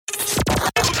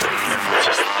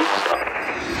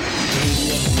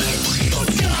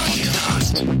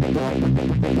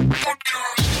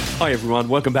Hi everyone,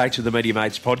 welcome back to the Media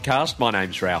Mates podcast. My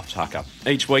name's Ralph Tucker.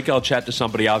 Each week I'll chat to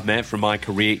somebody I've met from my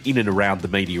career in and around the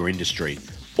media industry.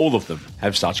 All of them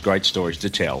have such great stories to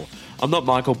tell. I'm not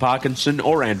Michael Parkinson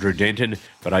or Andrew Denton,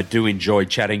 but I do enjoy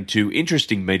chatting to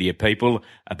interesting media people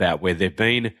about where they've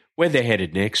been, where they're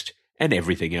headed next, and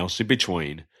everything else in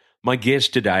between. My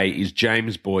guest today is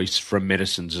James Boyce from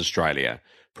Medicines Australia.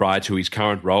 Prior to his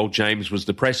current role, James was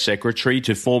the press secretary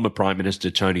to former Prime Minister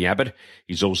Tony Abbott.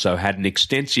 He's also had an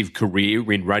extensive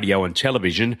career in radio and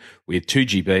television with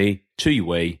 2GB,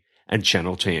 2UE and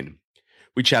Channel 10.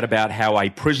 We chat about how a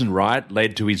prison riot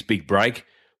led to his big break,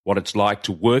 what it's like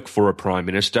to work for a Prime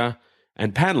Minister,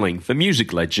 and panelling for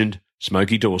music legend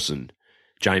Smoky Dawson.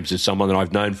 James is someone that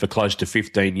I've known for close to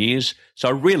 15 years, so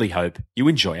I really hope you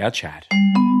enjoy our chat.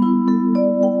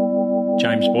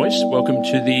 James Boyce, welcome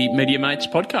to the Media Mates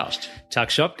podcast.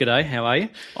 Tuck Shop, g'day, how are you?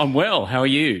 I'm well, how are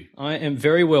you? I am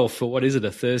very well for, what is it,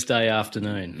 a Thursday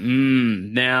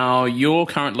afternoon? Now, you're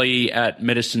currently at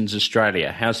Medicines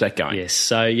Australia. How's that going? Yes,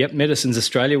 so, Medicines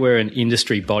Australia, we're an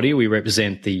industry body. We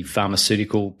represent the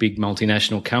pharmaceutical big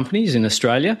multinational companies in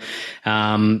Australia,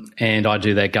 and I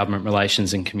do their government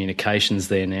relations and communications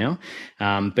there now.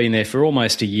 Been there for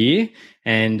almost a year,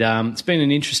 and it's been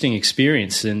an interesting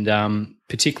experience, and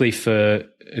particularly for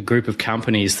a group of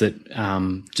companies that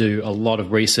do a lot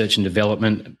of research and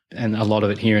development, and a lot of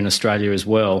it here in Australia as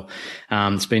well.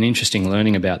 It's been interesting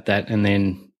learning about that. And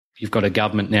then you've got a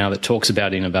government now that talks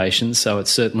about innovation, so it's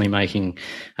certainly making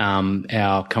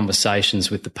our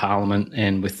conversations with the Parliament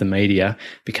and with the media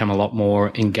become a lot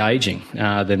more engaging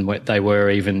than what they were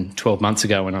even 12 months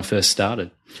ago when I first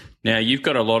started. Now, you've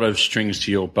got a lot of strings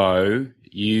to your bow.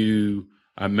 You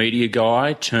are a media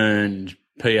guy turned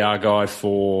PR guy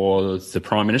for the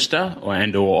Prime Minister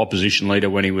or opposition leader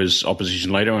when he was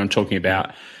opposition leader. And I'm talking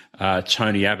about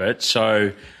Tony Abbott.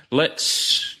 So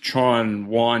let's try and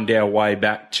wind our way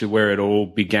back to where it all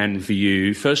began for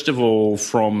you. First of all,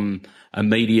 from a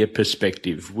media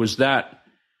perspective, was that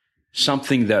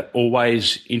something that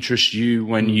always interested you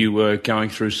when you were going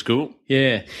through school?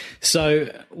 Yeah.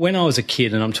 So when I was a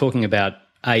kid, and I'm talking about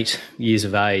 8 years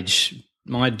of age,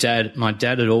 my dad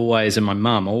had always, and my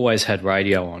mum always had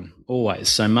radio on, always.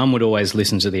 So mum would always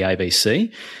listen to the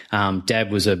ABC.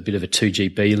 Dad was a bit of a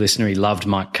 2GB listener. He loved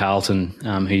Mike Carlton,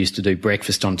 who used to do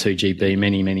breakfast on 2GB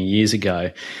many, many years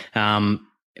ago.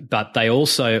 But they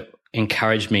also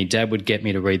encouraged me. Dad would get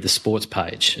me to read the sports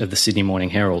page of the Sydney Morning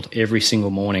Herald every single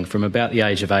morning from about the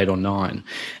age of 8 or 9,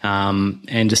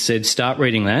 and just said, start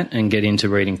reading that and get into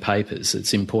reading papers.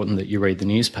 It's important that you read the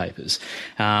newspapers.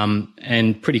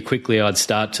 And pretty quickly I'd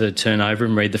start to turn over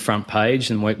and read the front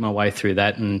page and work my way through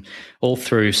that. And all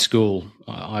through school,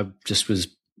 I just was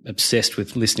obsessed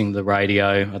with listening to the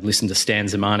radio. I'd listen to Stan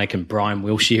Zemanek and Brian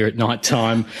Wilshire at night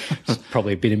time. It's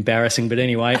probably a bit embarrassing, but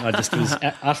anyway, I just was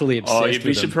utterly obsessed with them. You'd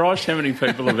be surprised how many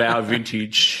people of our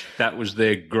vintage, that was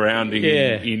their grounding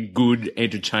in good,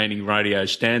 entertaining radio.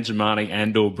 Stan Zemanek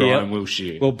and or Brian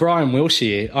Wilshire. Well, Brian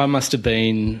Wilshire, I must have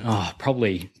been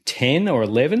probably 10 or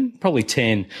 11, probably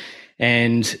 10.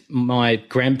 And my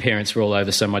grandparents were all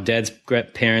over. So my dad's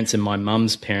parents and my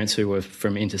mum's parents, who were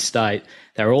from interstate,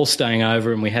 they were all staying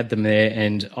over, and we had them there.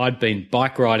 And I'd been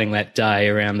bike riding that day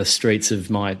around the streets of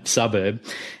my suburb,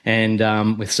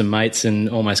 and with some mates, and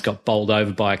almost got bowled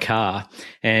over by a car.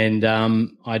 And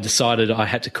I decided I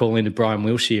had to call into Brian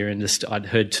Wilshire, and I'd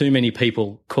heard too many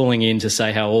people calling in to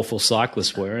say how awful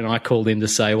cyclists were, and I called in to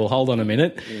say, well, hold on a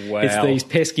minute. Wow. It's these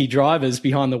pesky drivers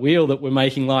behind the wheel that were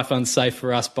making life unsafe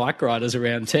for us bike riders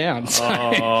around town. So,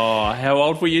 how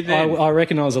old were you then? I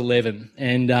reckon I was 11,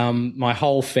 and my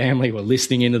whole family were listening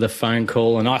into the phone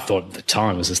call, and I thought at the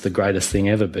time it was just the greatest thing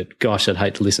ever, but gosh, I'd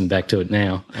hate to listen back to it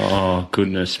now. Oh,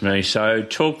 goodness me. So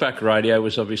talkback radio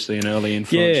was obviously an early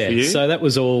influence for you? Yeah, so that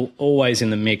was always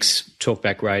in the mix,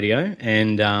 talkback radio,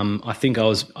 and I think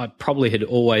I probably had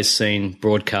always seen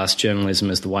broadcast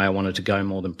journalism as the way I wanted to go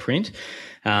more than print,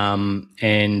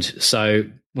 and so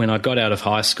when I got out of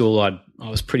high school, I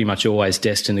was pretty much always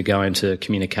destined to go into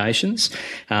communications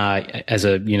as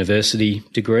a university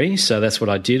degree. So that's what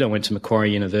I did. I went to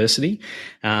Macquarie University.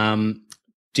 What's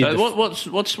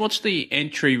the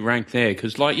entry rank there?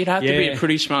 Because you'd have to be a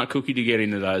pretty smart cookie to get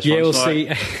into those. Yeah, we'll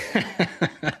see.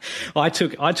 I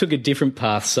took a different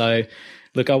path. So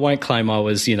look, I won't claim I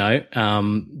was,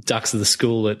 ducks of the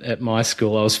school at my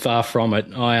school. I was far from it.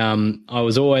 I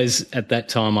was always, at that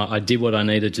time, I did what I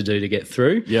needed to do to get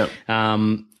through. Yeah.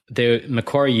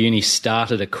 Macquarie Uni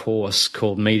started a course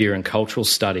called Media and Cultural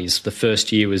Studies. The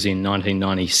first year was in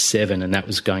 1997, and that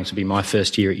was going to be my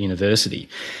first year at university.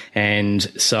 And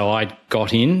so I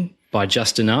got in by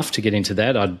just enough to get into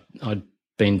that. I'd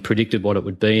been predicted what it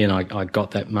would be, and I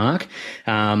got that mark.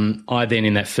 I then,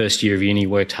 in that first year of uni,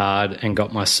 worked hard and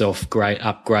got myself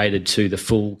upgraded to the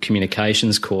full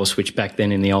communications course, which back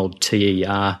then in the old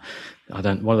TER, what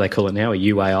do they call it now? A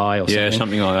UAI or something? Yeah,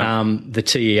 something like that. The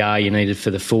TER you needed for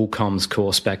the full comms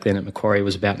course back then at Macquarie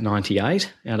was about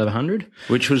 98 out of 100.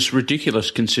 Which was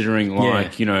ridiculous considering,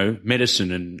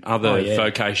 medicine and other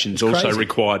vocations also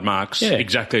required marks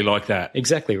exactly like that.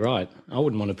 Exactly right. I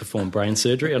wouldn't want to perform brain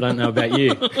surgery. I don't know about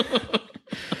you.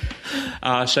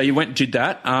 So you went and did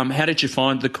that. How did you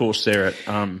find the course there at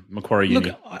Macquarie Uni?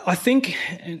 Look, I think,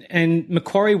 and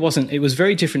Macquarie wasn't, it was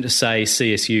very different to, say,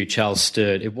 CSU, Charles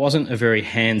Sturt. It wasn't a very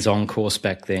hands-on course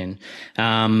back then.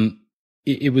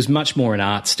 It was much more an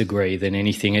arts degree than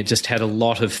anything. It just had a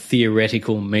lot of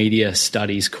theoretical media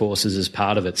studies courses as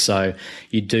part of it. So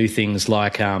you do things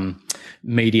like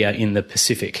media in the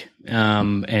Pacific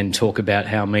and talk about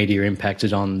how media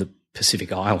impacted on the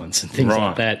Pacific Islands and things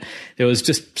like that. There was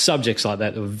just subjects like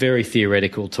that that were very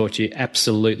theoretical, taught you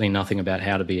absolutely nothing about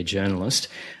how to be a journalist.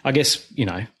 I guess,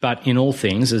 but in all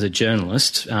things, as a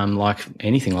journalist, like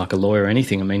anything, like a lawyer or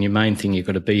anything, I mean, your main thing you've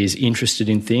got to be is interested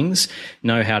in things,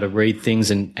 know how to read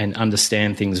things and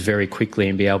understand things very quickly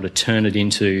and be able to turn it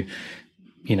into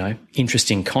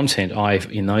interesting content.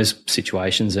 In those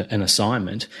situations, an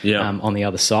assignment on the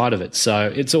other side of it.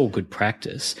 So it's all good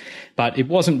practice, but it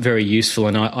wasn't very useful.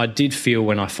 And I did feel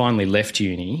when I finally left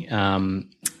uni,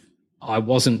 I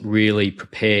wasn't really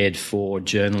prepared for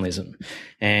journalism.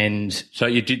 And so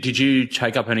did you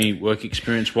take up any work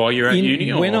experience while you're at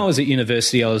uni? When I was at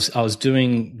university, I was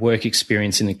doing work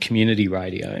experience in the community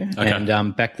radio. Okay.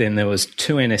 And back then there was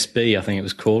 2NSB, I think it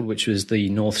was called, which was the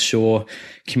North Shore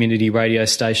community radio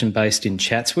station based in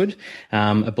Chatswood.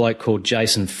 A bloke called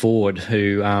Jason Ford,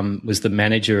 who was the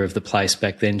manager of the place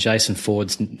back then. Jason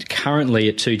Ford's currently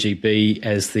at 2GB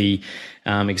as the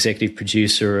executive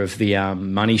producer of the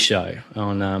Money Show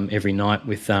on every night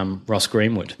with Ross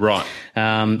Greenwood. Right.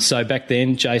 So back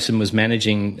then, Jason was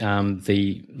managing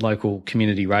the local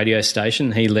community radio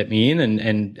station. He let me in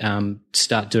and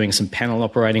start doing some panel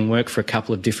operating work for a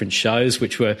couple of different shows,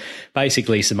 which were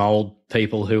basically some old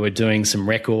people who were doing some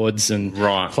records and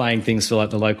playing things for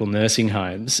like the local nursing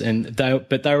homes. And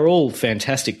they were all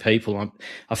fantastic people.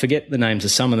 I forget the names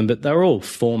of some of them, but they were all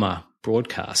former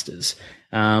broadcasters.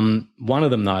 One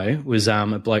of them, though, was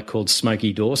a bloke called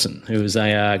Smoky Dawson, who was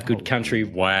a good country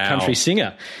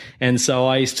singer. And so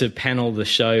I used to panel the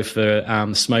show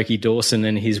for Smoky Dawson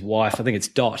and his wife, I think it's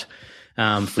Dot.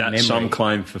 That's memory. Some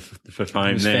claim for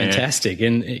fame there. Fantastic.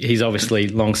 And he's obviously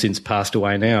long since passed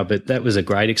away now, but that was a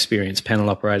great experience, panel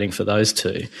operating for those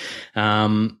two.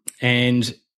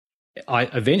 And I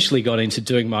eventually got into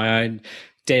doing my own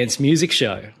dance music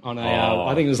show on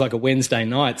I think it was like a Wednesday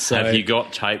night. So have you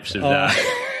got tapes of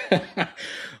that?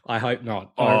 I hope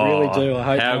not. I really do. I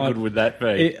hope not. How good would that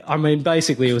be?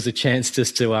 Basically it was a chance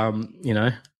just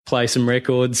to, play some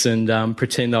records and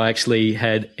pretend I actually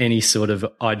had any sort of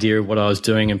idea of what I was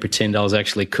doing and pretend I was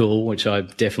actually cool, which I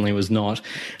definitely was not.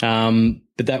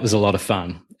 But that was a lot of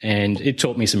fun. And it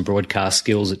taught me some broadcast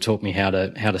skills. It taught me how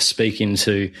to speak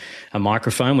into a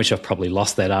microphone, which I've probably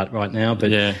lost that art right now.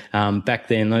 But back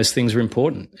then, those things were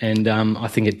important. And I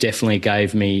think it definitely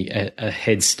gave me a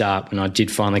head start when I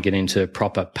did finally get into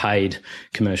proper paid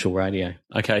commercial radio.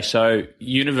 Okay, so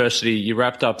university, you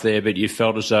wrapped up there, but you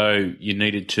felt as though you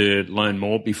needed to learn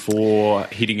more before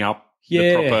hitting up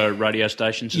the proper radio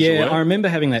stations as well? I remember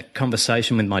having that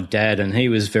conversation with my dad, and he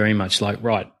was very much like,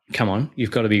 right, come on,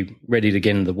 you've got to be ready to get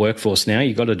into the workforce now.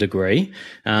 You've got a degree.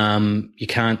 You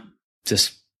can't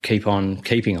just keep on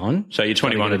keeping on. So you're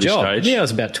 21 at this stage? Yeah, I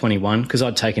was about 21 because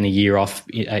I'd taken a year off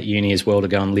at uni as well to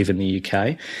go and live in the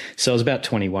UK. So I was about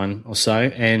 21 or so.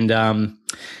 And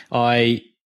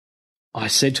I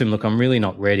said to him, look, I'm really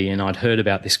not ready. And I'd heard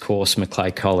about this course,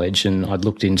 Macleay College, and I'd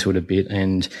looked into it a bit.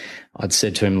 And I'd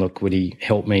said to him, look, would he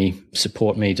help me,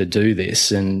 support me to do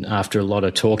this? And after a lot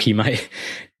of talk,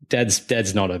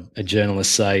 Dad's not a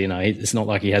journalist, so, it's not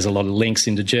like he has a lot of links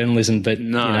into journalism, but,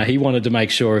 he wanted to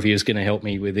make sure if he was going to help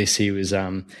me with this, he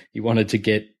wanted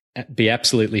to be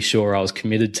absolutely sure I was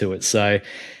committed to it. So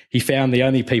he found the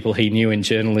only people he knew in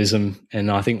journalism, and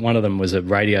I think one of them was a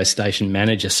radio station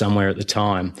manager somewhere at the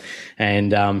time,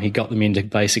 and he got them in to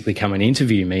basically come and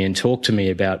interview me and talk to me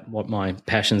about what my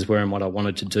passions were and what I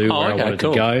wanted to do, where I wanted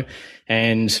to go.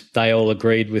 And they all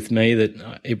agreed with me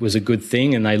that it was a good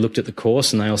thing, and they looked at the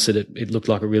course and they all said it looked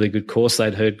like a really good course.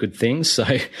 They'd heard good things. So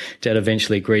Dad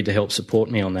eventually agreed to help support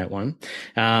me on that one.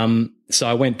 So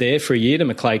I went there for a year to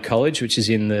Macleay College, which is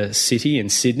in the city in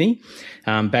Sydney.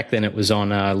 Back then it was on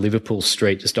Liverpool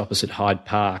Street, just opposite Hyde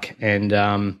Park. And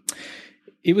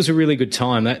it was a really good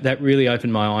time. That really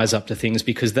opened my eyes up to things,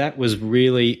 because that was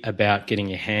really about getting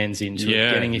your hands into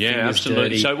it, getting your fingers absolutely.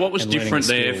 dirty. So what was different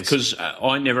there? Because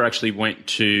I never actually went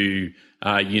to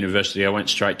university. I went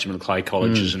straight to Macleay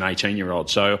College as an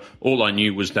 18-year-old. So all I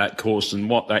knew was that course, and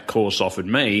what that course offered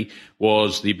me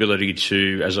was the ability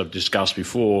to, as I've discussed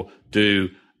before, do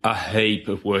a heap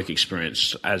of work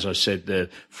experience. As I said,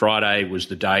 the Friday was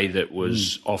the day that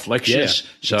was off lectures.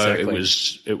 So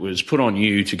exactly. it was put on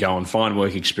you to go and find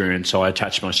work experience. So I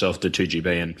attached myself to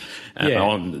 2GB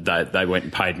and they went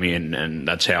and paid me, and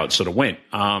that's how it sort of went.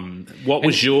 What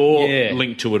was your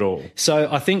link to it all? So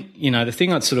I think, the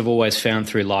thing I'd sort of always found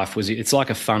through life was it's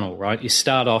like a funnel, right? You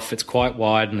start off, it's quite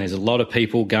wide, and there's a lot of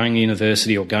people going to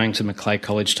university or going to Macleay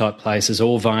College type places,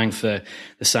 all vying for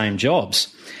the same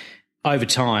jobs. Over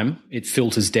time, it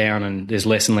filters down and there's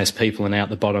less and less people, and out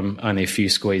the bottom, only a few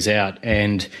squeeze out.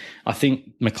 And I think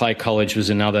Macleay College was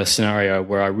another scenario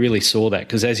where I really saw that,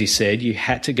 because, as you said, you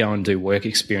had to go and do work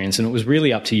experience, and it was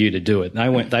really up to you to do it.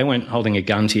 They weren't holding a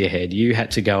gun to your head. You had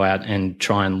to go out and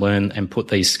try and learn and put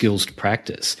these skills to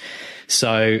practice.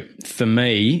 So for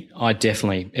me, I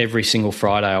definitely, every single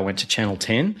Friday I went to Channel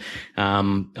 10.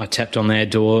 I tapped on their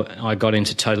door. I got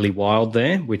into Totally Wild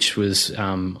there, which was,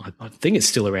 I think it's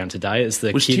still around today.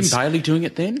 Was Tim Bailey doing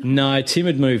it then? No, Tim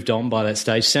had moved on by that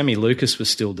stage. Sammy Lucas was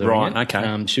still doing it. Right,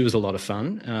 okay. She was a lot of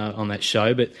fun on that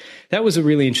show. But that was a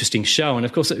really interesting show. And,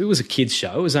 of course, it was a kids'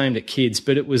 show. It was aimed at kids,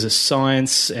 but it was a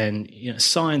science and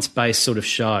science-based sort of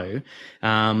show,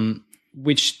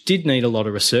 which did need a lot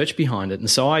of research behind it. And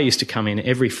so I used to come in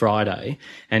every Friday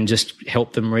and just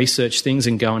help them research things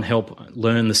and go and help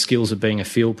learn the skills of being a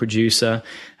field producer.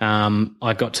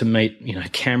 I got to meet,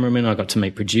 cameramen. I got to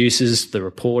meet producers, the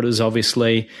reporters,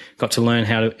 obviously. Got to learn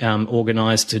how to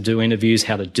organise to do interviews,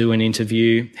 how to do an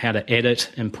interview, how to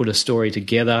edit and put a story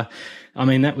together. I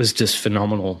mean, that was just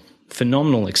phenomenal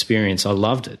experience. I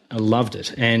loved it.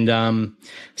 And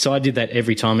so I did that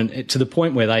every time, and to the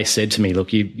point where they said to me,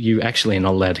 look, you actually are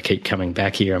not allowed to keep coming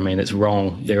back here. I mean, it's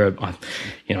wrong. There are,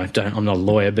 I'm not a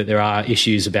lawyer, but there are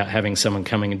issues about having someone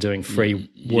coming and doing free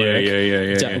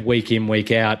work week in,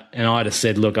 week out. And I just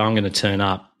said, look, I'm going to turn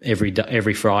up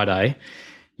every Friday.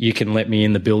 You can let me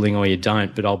in the building or you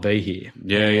don't, but I'll be here.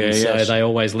 So they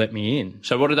always let me in.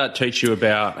 So what did that teach you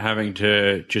about having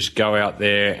to just go out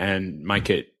there and make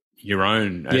it your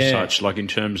own as such, like in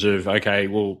terms of, okay,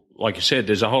 well, like you said,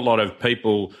 there's a whole lot of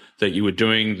people that you were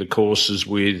doing the courses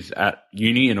with at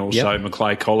uni and also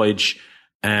Macleay College,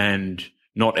 and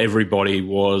not everybody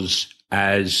was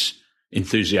as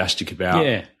enthusiastic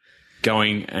about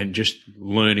going and just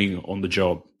learning on the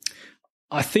job.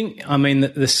 I think,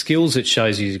 the skills it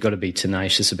shows you've got to be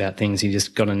tenacious about things. You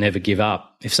just got to never give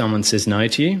up. If someone says no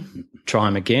to you, try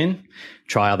them again,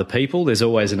 try other people. There's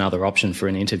always another option for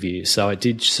an interview. So it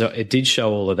did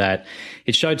show all of that.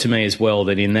 It showed to me as well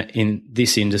that in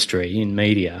this industry, in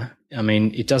media,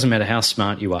 it doesn't matter how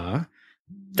smart you are.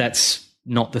 That's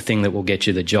not the thing that will get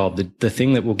you the job. The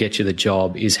thing that will get you the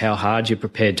job is how hard you're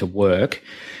prepared to work.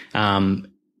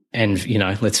 And,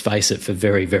 let's face it, for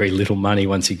very, very little money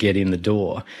once you get in the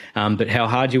door. But how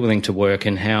hard you're willing to work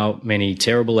and how many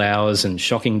terrible hours and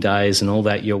shocking days and all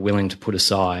that you're willing to put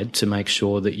aside to make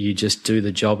sure that you just do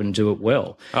the job and do it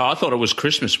well. Oh, I thought it was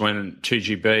Christmas when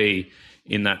 2GB,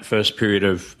 in that first period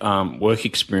of work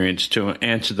experience, to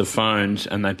answer the phones,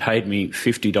 and they paid me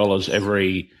 $50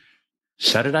 every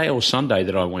Saturday or Sunday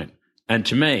that I went. And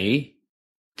to me,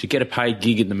 to get a paid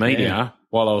gig in the media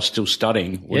while I was still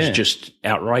studying was just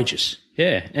outrageous.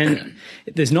 Yeah, and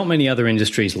there's not many other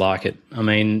industries like it.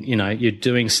 You're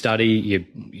doing study.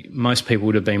 Most people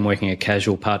would have been working a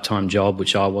casual part-time job,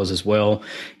 which I was as well,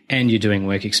 and you're doing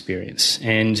work experience.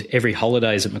 And every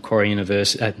holidays at at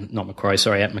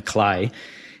Macleay,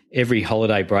 every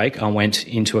holiday break I went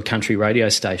into a country radio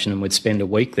station and would spend a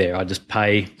week there. I'd just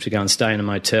pay to go and stay in a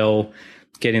motel,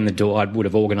 get in the door. I would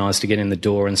have organised to get in the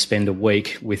door and spend a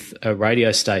week with a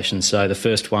radio station. So the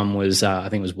first one was, I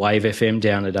think it was Wave FM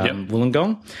down at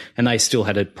Wollongong, and they still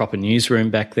had a proper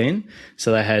newsroom back then.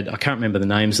 So they had, I can't remember the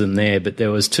names of them there, but there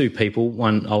was two people,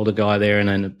 one older guy there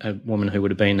and a woman who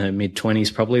would have been in her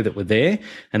mid-20s probably, that were there,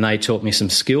 and they taught me some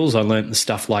skills. I learnt the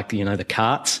stuff like, the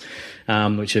carts,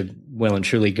 which are well and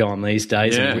truly gone these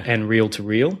days, and reel to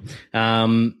reel.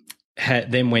 Then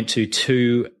went to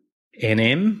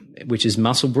 2NM, which is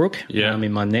Muswellbrook.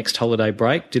 In my next holiday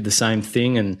break, did the same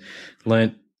thing and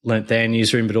learnt learnt their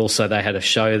newsroom, but also they had a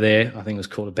show there. I think it was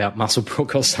called About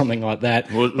Muswellbrook or something like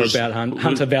that, or about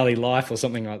Hunter Valley Life or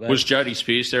something like that. Was Jodie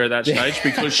Spears there at that stage?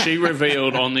 Because she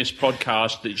revealed on this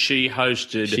podcast that she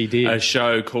hosted a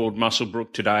show called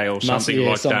Muswellbrook Today or something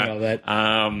like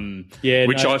that.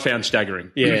 Which I found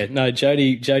staggering. Yeah, no,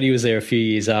 Jodie was there a few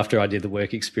years after I did the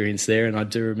work experience there, and I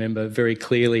do remember very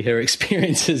clearly her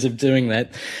experiences of doing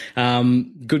that.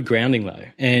 Good grounding though.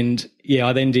 And yeah,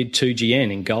 I then did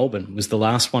 2GN in Goulburn, was the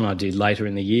last one I did later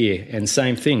in the year. And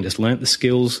same thing, just learnt the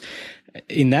skills.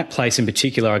 In that place in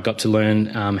particular, I got to learn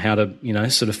how to,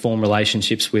 sort of form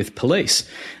relationships with police,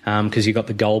 because you got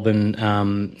the Goulburn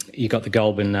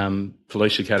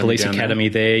Police Academy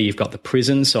there. You've got the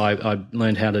prison, so I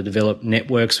learned how to develop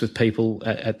networks with people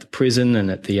at the prison and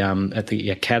at the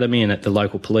academy and at the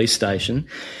local police station.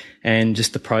 And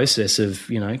just the process of,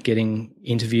 getting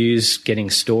interviews,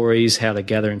 getting stories, how to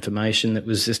gather information, that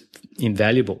was just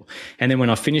invaluable. And then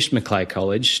when I finished Macleay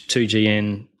College,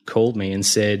 2GN called me and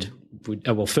said,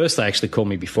 first they actually called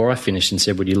me before I finished and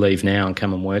said, would you leave now and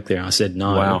come and work there? And I said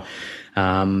no.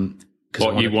 Wow.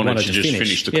 Because you wanted to just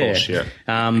finish the course, yeah.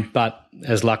 But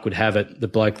as luck would have it, the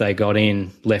bloke they got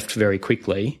in left very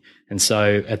quickly. And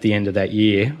so at the end of that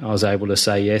year, I was able to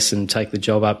say yes and take the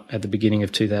job up at the beginning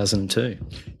of 2002.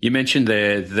 You mentioned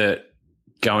there that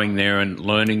going there and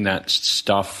learning that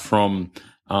stuff from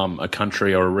a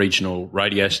country or a regional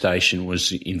radio station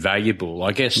was invaluable.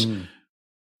 I guess,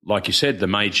 like you said, the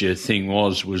major thing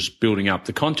was building up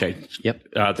the contacts.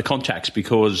 The contacts,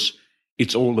 because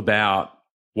it's all about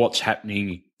what's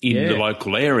happening in the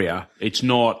local area. It's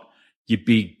not your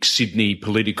big Sydney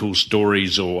political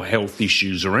stories or health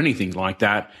issues or anything like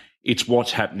that. It's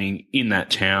what's happening in that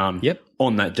town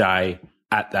on that day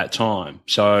at that time.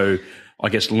 So I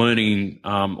guess learning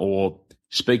or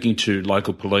speaking to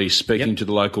local police, speaking to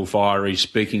the local fireys,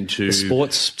 speaking to the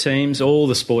sports teams, all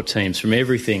the sport teams, from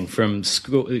everything, from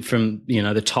school, from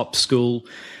the top school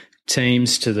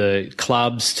teams to the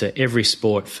clubs, to every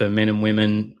sport for men and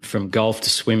women, from golf to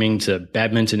swimming to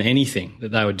badminton, anything that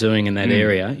they were doing in that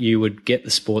area. You would get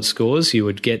the sports scores, you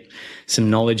would get some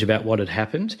knowledge about what had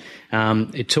happened.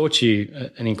 It taught you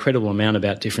an incredible amount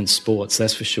about different sports,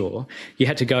 that's for sure. You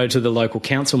had to go to the local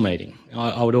council meeting.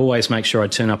 I would always make sure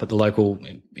I'd turn up at the local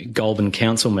Goulburn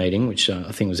council meeing, which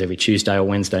I think was every Tuesday or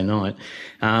Wednesday night,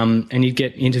 and you'd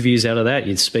get interviews out of that.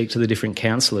 You'd speak to the different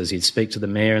councillors, you'd speak to the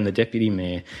mayor and the deputy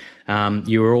mayor.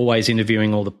 You were always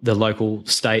interviewing all the local,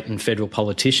 state and federal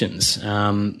politicians.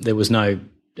 There was no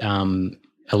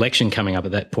election coming up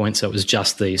at that point, so it was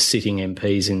just the sitting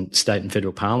MPs in state and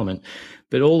federal parliament.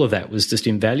 But all of that was just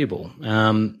invaluable.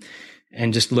 And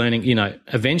just learning,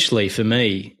 eventually for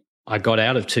me, I got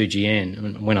out of 2GN.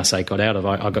 And when I say got out of,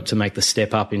 I got to make the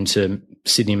step up into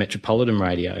Sydney Metropolitan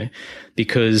Radio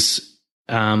because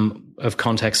of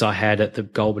contacts I had at the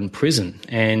Goulburn prison.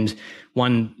 And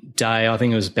one day, I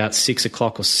think it was about 6 or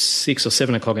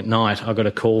 7 o'clock at night, I got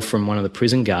a call from one of the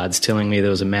prison guards telling me there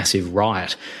was a massive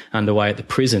riot underway at the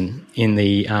prison in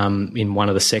one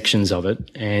of the sections of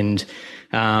it, and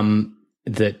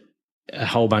that a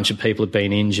whole bunch of people had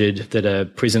been injured, that a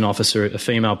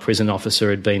female prison officer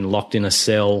had been locked in a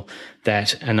cell,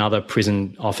 that another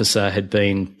prison officer had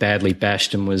been badly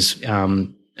bashed and was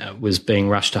being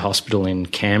rushed to hospital in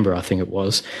Canberra, I think it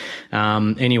was.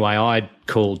 Anyway, I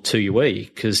called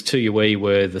 2UE because 2UE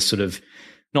were the sort of,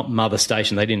 not mother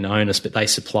station, they didn't own us, but they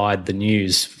supplied the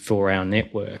news for our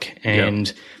network.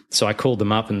 And so I called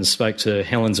them up and spoke to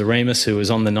Helen Zaremus, who was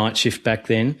on the night shift back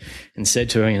then, and said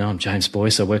to her, I'm James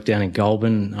Boyce, I work down in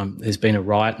Goulburn. There's been a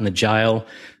riot in the jail.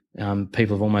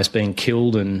 People have almost been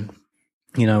killed, and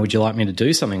would you like me to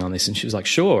do something on this? And she was like,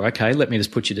 sure, okay, let me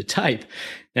just put you to tape.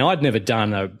 Now, I'd never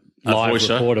done a live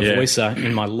voicer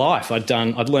in my life. I'd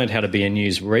learned how to be a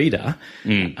news reader.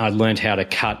 I'd learned how to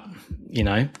cut,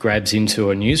 grabs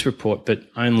into a news report, but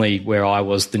only where I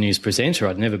was the news presenter.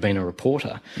 I'd never been a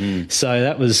reporter. So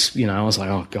that was, I was like,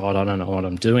 oh God, I don't know what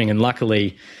I'm doing. And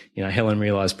luckily, Helen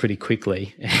realised pretty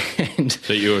quickly. And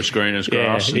that you were as green as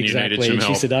grass and exactly. You needed some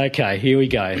help. She said, okay, here we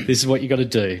go. This is what you got to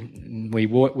do. We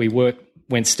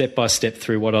went step by step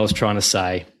through what I was trying to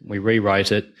say. We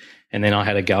rewrote it, and then I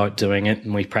had a go at doing it,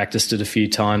 and we practiced it a few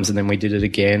times, and then we did it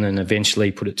again and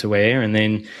eventually put it to air. And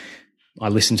then I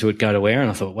listened to it go to air, and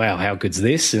I thought, wow, how good's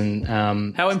this? And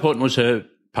how important was her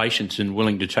patience and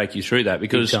willing to take you through that?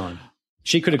 Because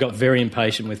she could have got very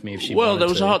impatient with me if she wanted to.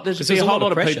 There's a whole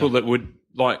lot of people that would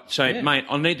say, mate,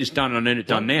 I need this done, I need it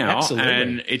done now. Absolutely.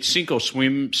 And it's sink or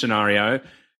swim scenario,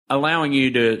 allowing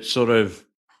you to sort of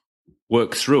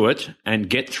work through it and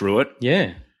get through it.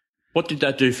 Yeah. What did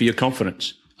that do for your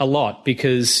confidence? A lot,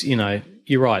 because, you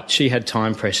you're right. She had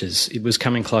time pressures. It was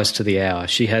coming close to the hour.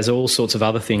 She has all sorts of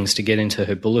other things to get into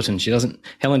her bulletin.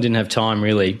 Helen didn't have time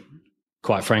really,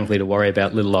 quite frankly, to worry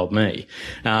about little old me.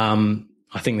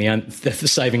 I think the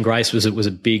saving grace was it was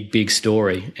a big, big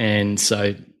story. And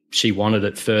so she wanted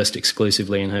it first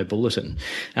exclusively in her bulletin.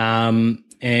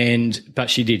 But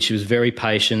she did. She was very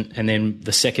patient. And then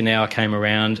the second hour came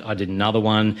around. I did another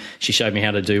one. She showed me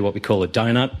how to do what we call a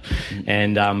donut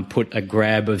and put a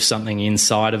grab of something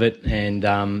inside of it. And,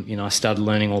 I started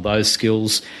learning all those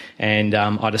skills. And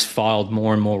I just filed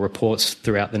more and more reports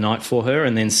throughout the night for her,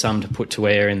 and then some to put to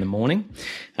air in the morning.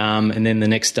 And then the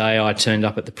next day I turned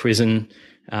up at the prison.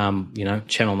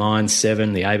 Channel 9,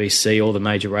 7, the ABC, all the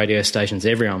major radio stations,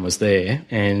 everyone was there.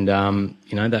 And,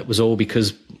 that was all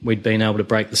because we'd been able to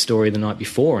break the story the night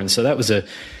before. And so that was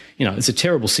it's a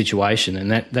terrible situation.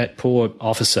 And that poor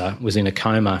officer was in a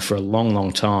coma for a long,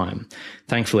 long time.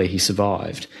 Thankfully, he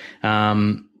survived.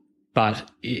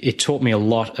 But it taught me a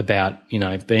lot about,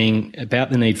 being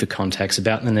about the need for contacts,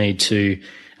 about the need to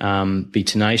be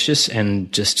tenacious,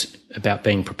 and just about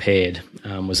being prepared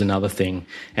was another thing.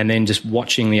 And then just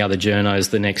watching the other journos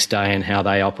the next day and how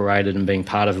they operated, and being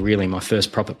part of really my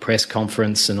first proper press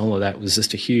conference and all of that was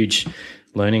just a huge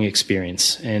learning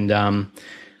experience. And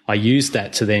I used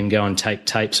that to then go and take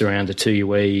tapes around to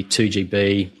 2UE,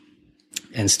 2GB,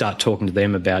 and start talking to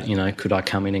them about, could I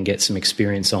come in and get some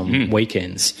experience on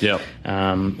weekends,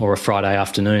 or a Friday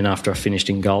afternoon after I finished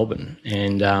in Goulburn.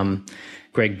 And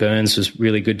Greg Burns was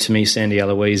really good to me. Sandy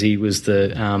Aloisi was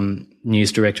the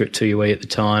news director at 2UE at the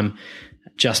time.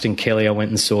 Justin Kelly, I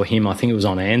went and saw him, I think it was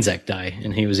on Anzac Day,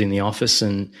 and he was in the office,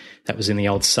 and that was in the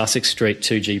old Sussex Street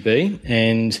 2GB.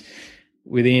 And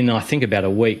within, I think, about a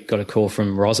week, got a call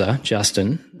from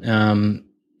Justin,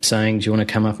 saying, do you want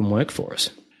to come up and work for us?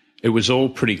 It was all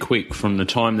pretty quick from the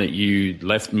time that you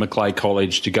left Macleay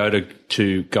College to go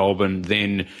to Goulburn.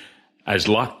 Then, as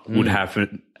luck would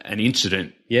happen, an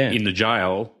incident in the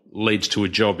jail leads to a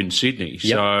job in Sydney.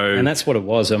 Yep. So, and that's what it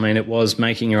was. I mean, it was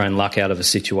making your own luck out of a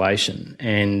situation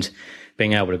and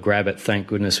being able to grab it, thank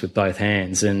goodness, with both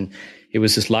hands. And it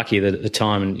was just lucky that at the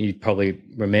time, and you probably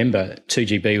remember,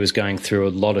 2GB was going through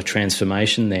a lot of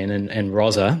transformation then,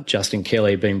 and Justin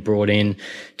Kelly, had been brought in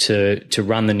to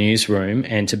run the newsroom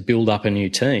and to build up a new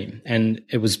team. And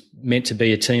it was meant to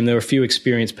be a team. There were a few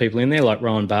experienced people in there, like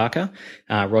Rowan Barker,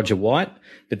 Roger White,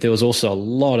 but there was also a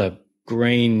lot of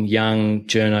green young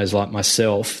journos like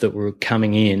myself that were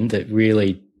coming in that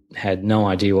really had no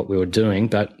idea what we were doing.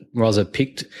 But Rosa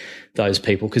picked those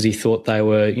people because he thought they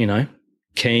were,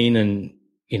 keen and,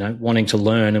 wanting to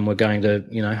learn, and were going to,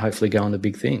 hopefully go on to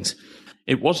big things.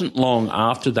 It wasn't long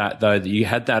after that, though, that you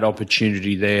had that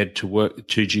opportunity there to work at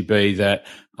 2GB that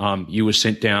you were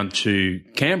sent down to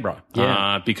Canberra.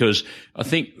 Because I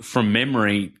think from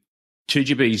memory,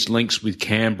 2GB's links with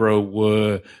Canberra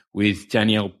were with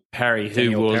Danielle Parry,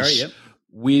 who was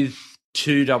with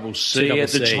 2CC at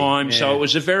the time. Yeah. So it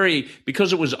was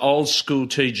because it was old school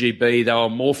 2GB, they were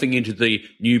morphing into the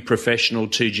new professional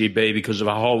 2GB because of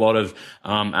a whole lot of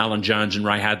Alan Jones and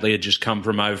Ray Hadley had just come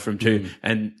over from 2.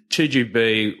 And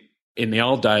 2GB in the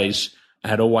old days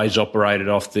had always operated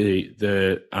off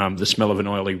the smell of an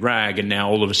oily rag, and now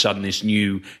all of a sudden this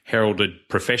new heralded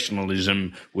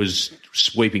professionalism was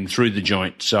sweeping through the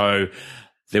joint. So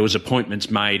there was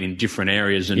appointments made in different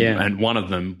areas, and one of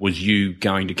them was you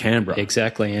going to Canberra.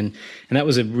 Exactly, and that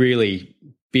was a really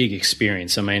big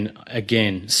experience. I mean,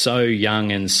 again, so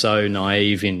young and so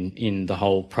naive in the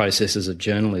whole processes of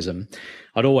journalism.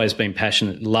 I'd always been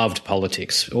passionate, loved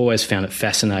politics, always found it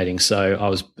fascinating.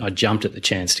 So I jumped at the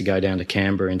chance to go down to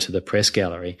Canberra into the press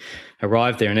gallery.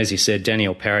 Arrived there, and as you said,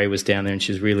 Danielle Parry was down there, and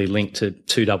she was really linked to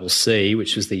 2CC,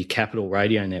 which was the Capital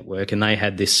Radio Network, and they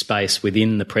had this space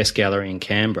within the press gallery in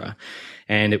Canberra.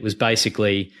 And it was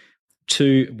basically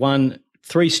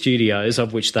three studios,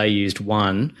 of which they used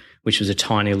one, which was a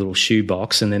tiny little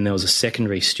shoebox, and then there was a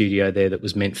secondary studio there that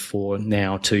was meant for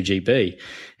now 2GB.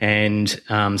 And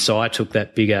so I took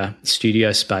that bigger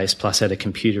studio space, plus had a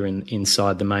computer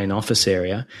inside the main office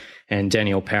area, and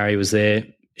Danielle Parry was there.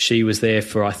 She was there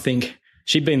for, I think,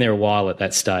 she'd been there a while at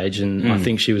that stage, and I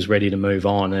think she was ready to move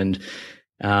on. And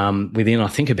within, I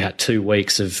think, about 2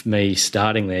 weeks of me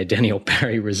starting there, Danielle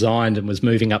Parry resigned and was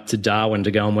moving up to Darwin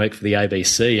to go and work for the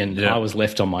ABC, and I was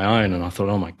left on my own. And I thought,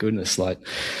 oh my goodness, like,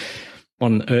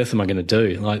 what on earth am I going to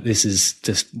do? Like, this is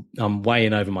just, I'm way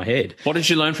in over my head. What did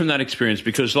you learn from that experience?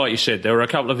 Because, like you said, there were a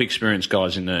couple of experienced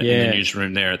guys in the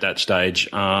newsroom there at that stage.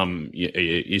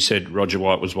 You said Roger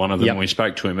White was one of them. Yep. We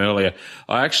spoke to him earlier.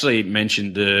 I actually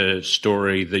mentioned the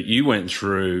story that you went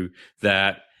through,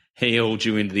 that he hauled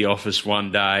you into the office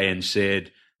one day and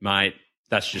said, mate,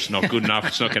 that's just not good enough.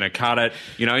 It's not going to cut it.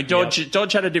 You know,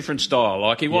 Dodge had a different style.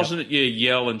 Like, he wasn't you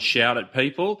yell and shout at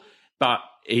people, but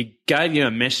he gave you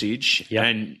a message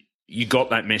and you got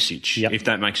that message, if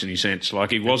that makes any sense.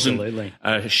 Like, he wasn't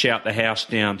a shout the house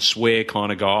down, swear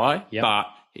kind of guy, but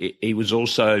he was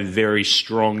also very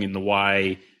strong in the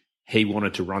way he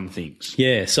wanted to run things.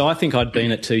 Yeah, so I think I'd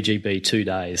been at 2GB 2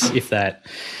 days, if that.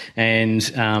 And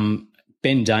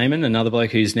Ben Damon, another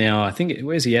bloke who's now, I think,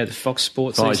 where's he at? Fox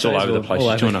Sports? Oh, he's all over the place.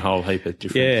 He's doing a whole heap of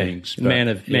different things. But, man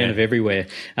of everywhere.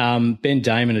 Ben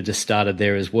Damon had just started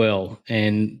there as well.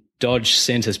 And Dodge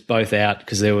sent us both out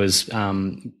because there was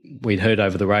we'd heard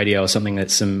over the radio or something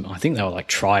that I think they were like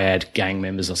triad gang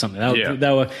members or something.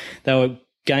 They were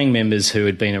gang members who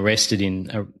had been arrested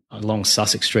along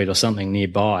Sussex Street or something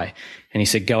nearby. And he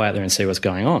said, go out there and see what's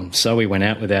going on. So we went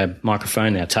out with our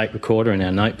microphone, our tape recorder and our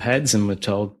notepads, and were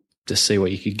told to see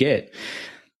what you could get.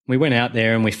 We went out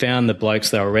there and we found the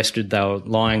blokes. They were arrested. They were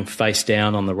lying face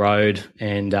down on the road,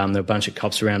 and there were a bunch of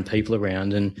cops around, people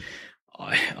around, and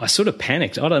I sort of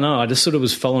panicked. I don't know. I just sort of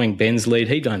was following Ben's lead.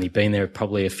 He'd only been there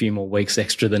probably a few more weeks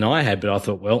extra than I had, but I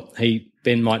thought, well,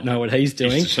 Ben might know what he's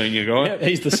doing. He's the senior guy. Yeah,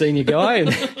 he's the senior guy.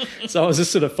 And so I was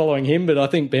just sort of following him, but I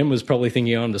think Ben was probably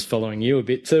thinking, I'm just following you a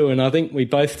bit too. And I think we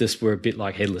both just were a bit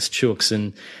like headless chooks.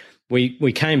 And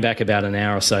we came back about an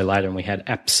hour or so later and we had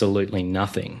absolutely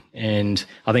nothing. And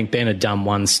I think Ben had done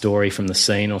one story from the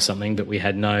scene or something, but we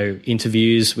had no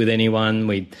interviews with anyone.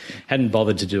 We hadn't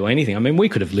bothered to do anything. I mean, we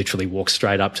could have literally walked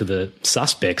straight up to the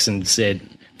suspects and said,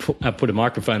 put a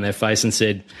microphone in their face and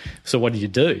said, so what did you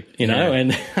do? You know,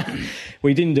 and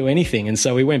we didn't do anything. And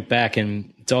so we went back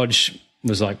and Dodge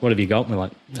was like, what have you got? And we're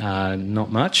like,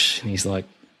 not much. And he's like,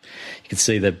 you could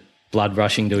see the blood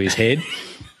rushing to his head.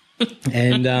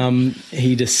 And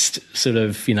he just sort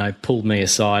of, pulled me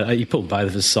aside. He pulled both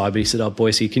of us aside, but he said,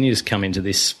 Boyce, can you just come into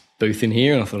this booth in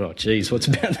here? And I thought, geez, what's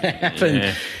about to happen?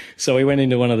 Yeah. So we went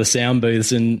into one of the sound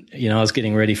booths and, I was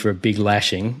getting ready for a big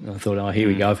lashing. I thought, here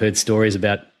we go. I've heard stories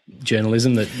about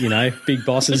journalism that, big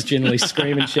bosses generally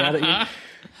scream and shout at you.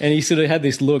 And he sort of had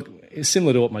this look,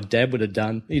 similar to what my dad would have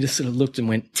done. He just sort of looked and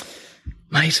went,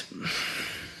 mate,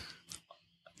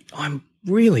 I'm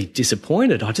really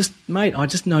disappointed. I just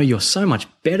know you're so much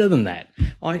better than that.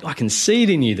 I can see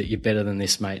it in you that you're better than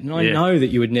this, mate. And I know that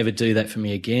you would never do that for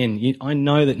me again. I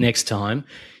know that next time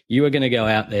you are going to go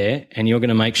out there and you're going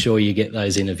to make sure you get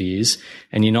those interviews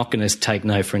and you're not going to take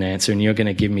no for an answer and you're going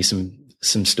to give me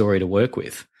some story to work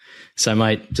with. So,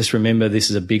 mate, just remember this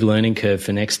is a big learning curve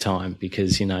for next time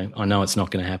because, I know it's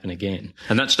not going to happen again.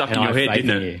 And that stuck in your head,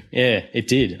 didn't it? Yeah, it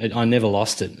did. I never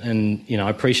lost it. And, I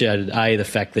appreciated, the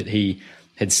fact that he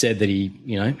had said that he,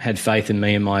 had faith in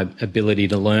me and my ability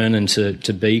to learn and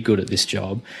to be good at this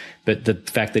job. But the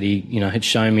fact that he, had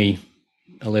shown me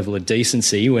a level of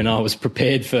decency when I was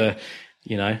prepared for,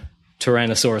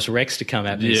 Tyrannosaurus Rex to come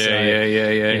at me.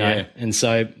 Yeah. And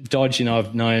so Dodge,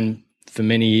 I've known for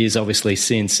many years, obviously,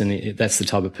 since, and that's the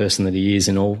type of person that he is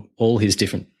in all his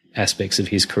different aspects of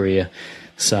his career.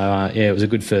 So, it was a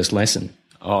good first lesson.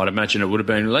 Oh, I'd imagine it would have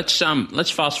been. Let's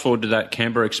fast forward to that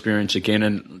Canberra experience again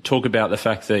and talk about the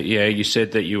fact that, you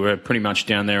said that you were pretty much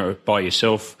down there by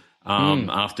yourself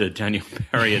after Daniel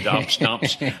Barry had up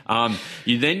stumps.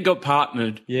 You then got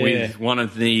partnered with one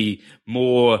of the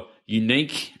more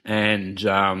unique and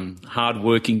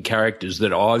hard-working characters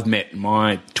that I've met in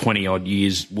my 20-odd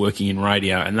years working in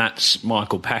radio, and that's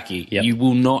Michael Packy. Yep. You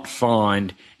will not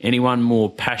find anyone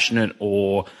more passionate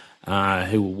or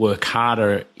who will work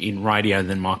harder in radio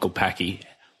than Michael Packy.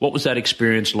 What was that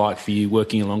experience like for you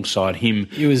working alongside him?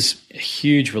 It was a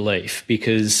huge relief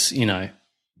because,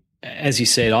 as you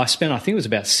said, I think it was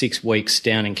about 6 weeks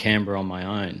down in Canberra on my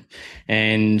own.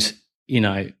 And,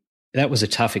 that was a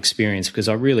tough experience because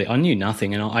I knew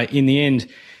nothing. And in the end,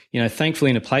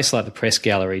 thankfully in a place like the Press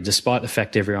Gallery, despite the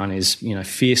fact everyone is,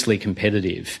 fiercely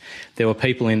competitive, there were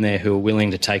people in there who were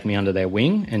willing to take me under their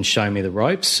wing and show me the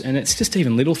ropes. And it's just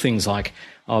even little things like,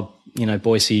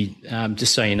 Boyce,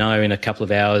 just so you know, in a couple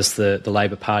of hours, the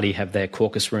Labor Party have their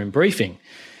caucus room briefing.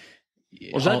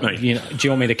 What does that mean? Do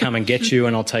you want me to come and get you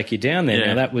and I'll take you down there? Yeah.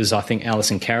 Now, that was, I think,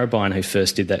 Alison Carabine who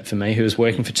first did that for me, who was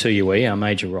working for 2UE, our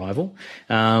major rival.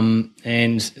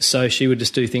 And so she would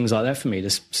just do things like that for me,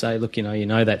 just say, look,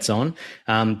 that's on.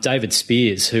 David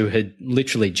Spears, who had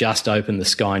literally just opened the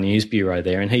Sky News Bureau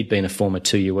there, and he'd been a former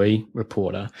 2UE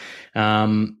reporter.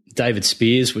 David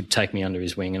Spears would take me under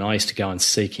his wing, and I used to go and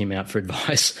seek him out for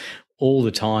advice all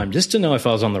the time just to know if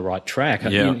I was on the right track.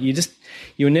 Yeah.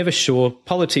 You were never sure.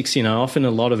 Politics, often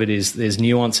a lot of it is there's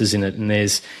nuances in it, and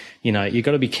there's, you've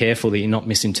got to be careful that you're not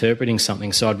misinterpreting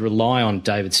something. So I'd rely on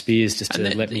David Spears just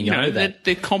to let me know that.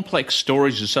 They're complex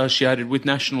stories associated with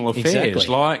national affairs.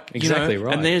 Exactly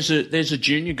right. And there's a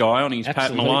junior guy on his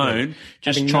Pat Malone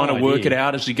just Having trying no to work idea. it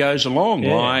out as he goes along.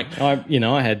 Yeah.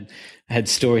 I had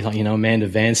stories like, Amanda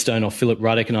Vanstone or Philip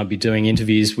Ruddock, and I'd be doing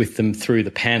interviews with them through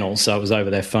the panel. So it was over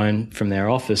their phone from their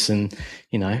office, and,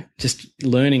 just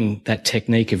learning that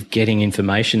technique of getting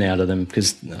information out of them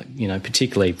because,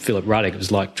 particularly Philip Ruddock, it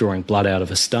was like drawing blood out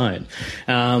of a stone,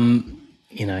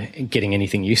 getting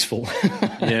anything useful.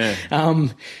 Yeah.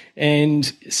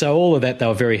 And so all of that, they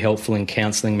were very helpful in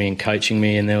counselling me and coaching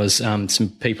me. And there was some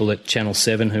people at Channel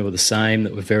 7 who were the same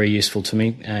that were very useful to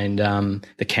me. And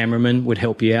the cameraman would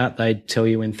help you out. They'd tell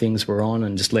you when things were on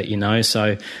and just let you know.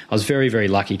 So I was very, very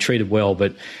lucky, treated well.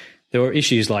 But there were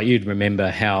issues like you'd remember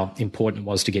how important it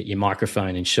was to get your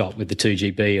microphone in shot with the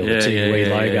 2GB or the TUE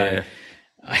logo.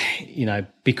 Yeah.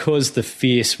 Because the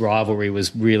fierce rivalry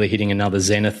was really hitting another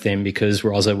zenith then because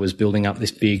Rosa was building up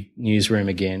this big newsroom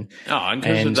again. Oh, and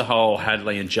because of the whole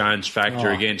Hadley and Jones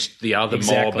factor against the other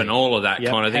mob and all of that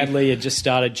kind of thing. Hadley had just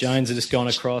started, Jones had just gone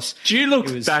across. Do you look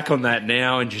back on that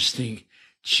now and just think,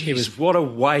 geez, what a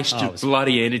waste of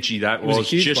bloody energy that was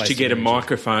just to get a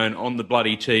microphone on the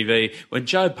bloody TV when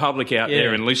Joe Public out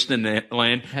there in listening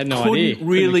land had no couldn't idea.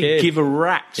 really give a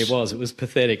rat's. It was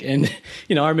pathetic. And,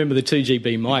 I remember the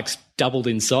 2GB mics doubled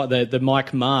in size, the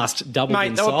mic mast doubled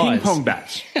in size. Mate, they were ping-pong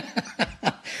bats.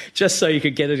 Just so you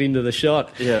could get it into the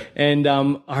shot. Yeah. And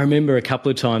I remember a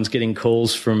couple of times getting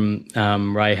calls from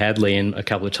Ray Hadley and a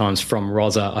couple of times from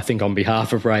Rosa, I think on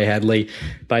behalf of Ray Hadley,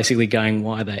 basically going,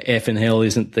 why the F in hell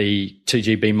isn't the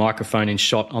 2GB microphone in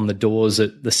shot on the doors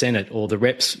at the Senate or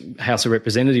the House of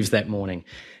Representatives that morning?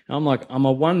 And I'm like, I'm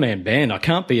a one-man band. I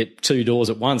can't be at two doors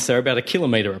at once. They're about a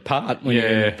kilometre apart when you're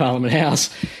in Parliament House.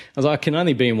 I was like, I can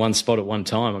only be in one spot at one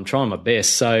time. I'm trying my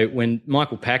best. So when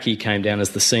Michael Packey came down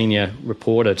as the senior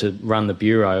reporter to run the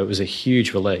bureau, it was a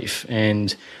huge relief.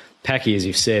 And Packey, as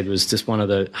you've said, was just one of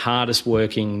the hardest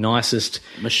working, nicest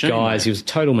guys. Mate. He was a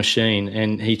total machine,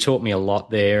 and he taught me a lot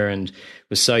there and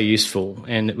was so useful.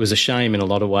 And it was a shame in a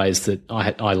lot of ways that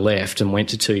I left and went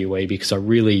to 2UE because I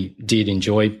really did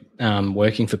enjoy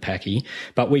working for Packey.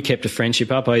 But we kept a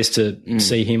friendship up. I used to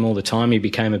see him all the time. He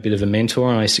became a bit of a mentor,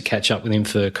 and I used to catch up with him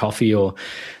for coffee or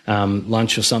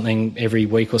lunch or something every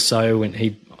week or so when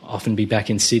he'd often be back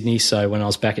in Sydney. So when I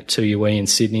was back at 2UE in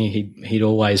Sydney, he'd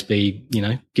always be,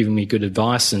 giving me good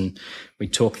advice and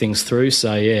we'd talk things through.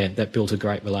 So, yeah, that built a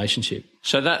great relationship.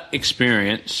 So that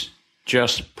experience,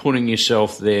 just putting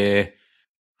yourself there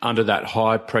under that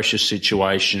high-pressure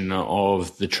situation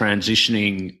of the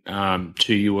transitioning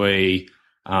 2UE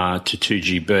to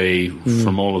 2GB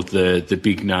from all of the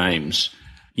big names,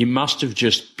 you must have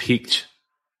just picked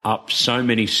up so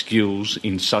many skills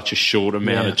in such a short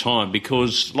amount of time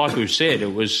because, like we've said,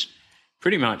 it was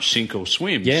pretty much sink or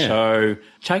swim. Yeah. So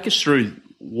take us through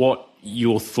what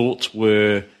your thoughts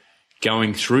were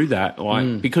going through that,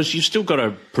 because you've still got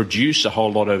to produce a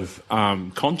whole lot of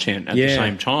content at the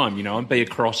same time, and be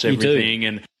across everything.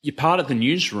 And you're part of the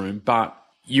newsroom, but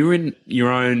you're in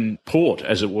your own port,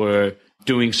 as it were,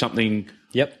 doing something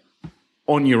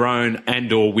on your own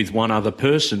and or with one other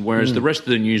person, whereas the rest of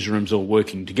the newsroom's all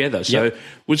working together. So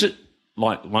was it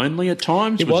like lonely at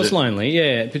times? It was lonely,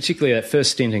 yeah. Particularly that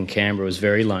first stint in Canberra was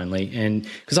very lonely, and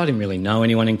because I didn't really know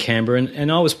anyone in Canberra,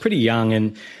 and I was pretty young,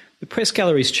 and the press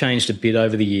gallery's changed a bit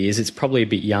over the years. It's probably a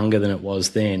bit younger than it was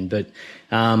then, but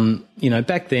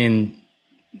back then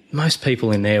most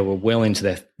people in there were well into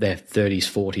their 30s,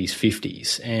 40s,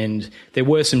 50s, and there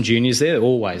were some juniors there.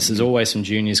 There's always some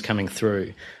juniors coming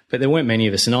through, but there weren't many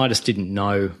of us, and I just didn't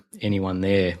know anyone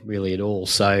there really at all.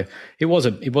 So it was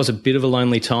a bit of a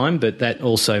lonely time, but that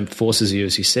also forces you,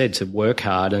 as you said, to work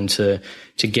hard and to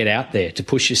get out there, to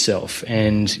push yourself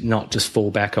and not just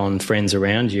fall back on friends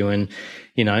around you. And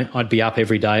I'd be up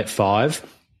every day at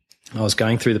 5. I was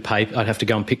going through the paper. I'd have to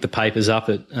go and pick the papers up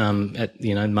at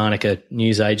Manuka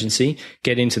News Agency,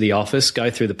 get into the office,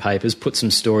 go through the papers, put some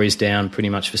stories down pretty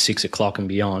much for 6 o'clock and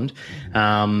beyond.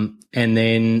 And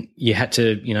then you had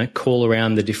to, call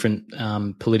around the different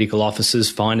political offices,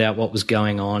 find out what was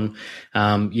going on.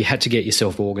 You had to get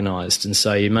yourself organised. And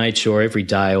so you made sure every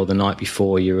day or the night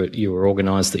before you were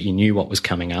organised, that you knew what was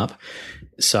coming up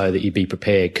so that you'd be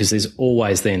prepared, because there's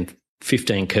always then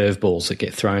 15 curveballs that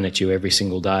get thrown at you every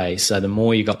single day. So the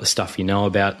more you got the stuff you know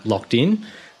about locked in,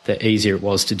 the easier it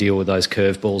was to deal with those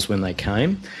curveballs when they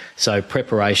came. So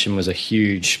preparation was a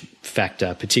huge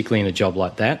factor, particularly in a job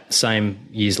like that. Same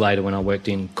years later when I worked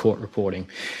in court reporting.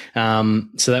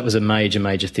 So that was a major,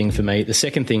 major thing for me. The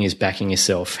second thing is backing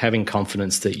yourself, having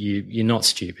confidence that you're not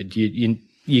stupid.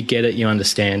 You get it, you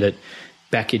understand it,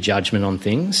 back your judgment on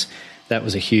things. That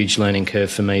was a huge learning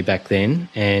curve for me back then.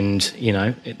 And,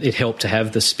 it helped to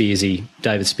have the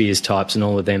David Spears types and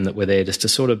all of them that were there just to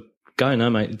sort of go, no,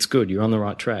 mate, it's good. You're on the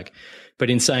right track. But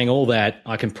in saying all that,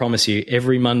 I can promise you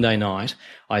every Monday night,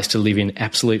 I used to live in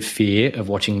absolute fear of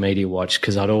watching Media Watch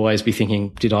because I'd always be thinking,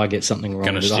 did I get something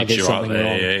wrong? Did I get something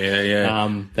wrong?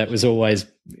 Yeah. That was always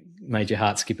made your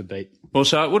heart skip a beat. Well,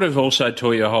 so it would have also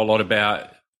taught you a whole lot about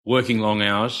working long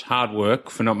hours, hard work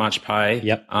for not much pay.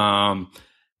 Yep.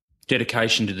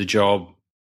 Dedication to the job,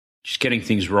 just getting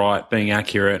things right, being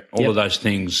accurate, all of those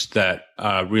things that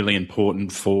are really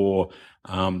important for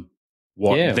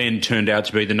what then turned out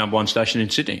to be the number one station in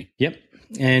Sydney. Yep.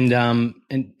 And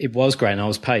it was great, and I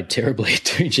was paid terribly at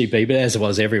 2GB, but as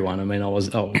was everyone. I mean, I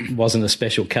wasn't a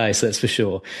special case, that's for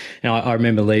sure. Now, I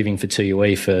remember leaving for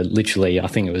 2UE for literally, I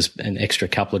think it was an extra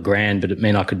couple of grand, but it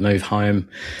meant I could move home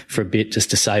for a bit just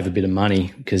to save a bit of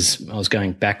money because I was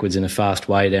going backwards in a fast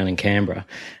way down in Canberra.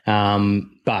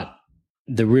 But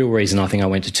the real reason I think I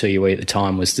went to 2UE at the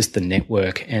time was just the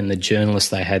network and the journalists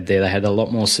they had there. They had a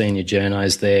lot more senior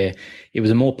journos there. It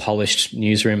was a more polished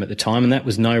newsroom at the time, and that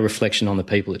was no reflection on the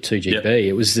people at 2GB. Yep.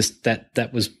 It was just that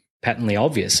was patently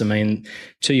obvious. I mean,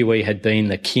 2UE had been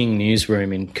the king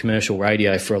newsroom in commercial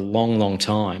radio for a long, long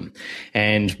time.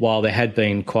 And while there had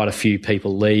been quite a few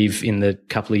people leave in the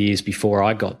couple of years before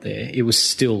I got there, it was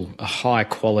still a high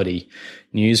quality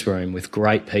newsroom with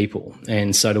great people.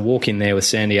 And so to walk in there with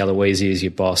Sandy Aloisi as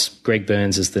your boss, Greg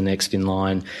Burns as the next in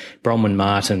line, Bronwyn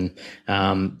Martin,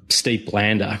 Steve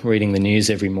Blander reading the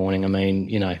news every morning. I mean,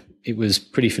 it was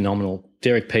pretty phenomenal.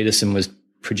 Derek Peterson was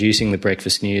producing the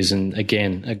breakfast news, and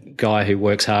again, a guy who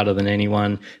works harder than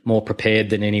anyone, more prepared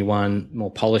than anyone,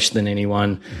 more polished than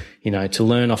anyone. To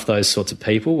learn off those sorts of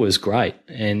people was great.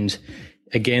 And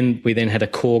again, we then had a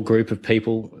core group of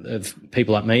people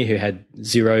like me who had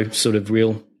zero sort of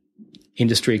real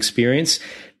industry experience,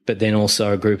 but then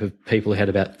also a group of people who had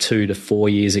about 2 to 4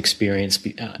 years experience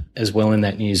as well in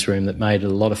that newsroom that made it a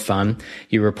lot of fun.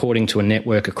 You're reporting to a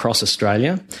network across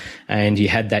Australia, and you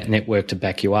had that network to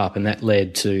back you up, and that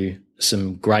led to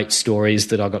some great stories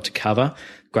that I got to cover,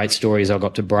 great stories I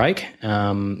got to break,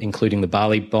 including the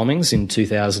Bali bombings in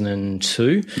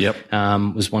 2002. Yep.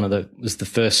 Was the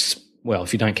first. Well,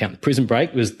 if you don't count the prison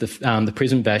break, was the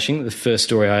prison bashing, the first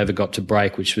story I ever got to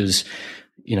break, which was,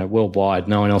 worldwide.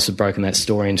 No one else had broken that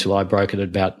story until I broke it at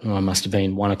about, I must have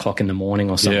been 1 o'clock in the morning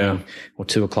or something, or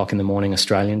 2 o'clock in the morning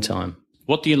Australian time.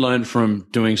 What do you learn from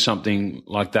doing something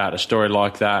like that, a story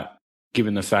like that,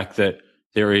 given the fact that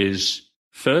there is,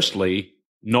 firstly,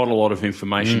 not a lot of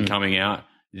information coming out,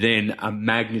 then a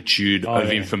magnitude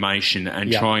of information,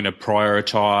 and trying to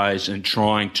prioritise and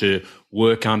trying to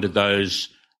work under those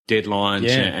deadlines,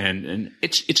 and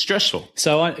it's stressful.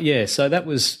 So that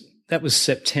was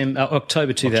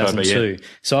October 2002.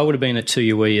 So I would have been at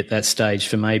 2UE at that stage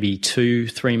for maybe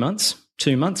 2-3 months.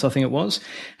 2 months, I think it was.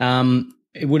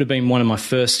 It would have been one of my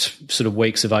first sort of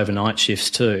weeks of overnight shifts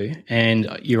too,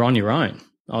 and you're on your own.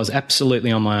 I was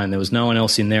absolutely on my own. There was no one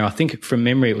else in there. I think from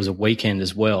memory it was a weekend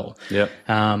as well. Yeah.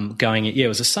 It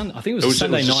was a Sunday. I think it was a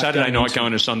Sunday night. Saturday night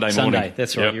going to Sunday morning.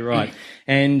 That's right. Yep. You're right.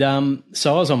 And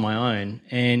so I was on my own,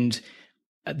 and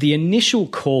the initial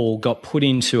call got put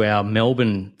into our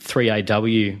Melbourne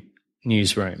 3AW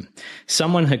newsroom.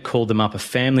 Someone had called them up, a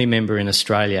family member in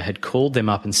Australia had called them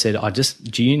up and said,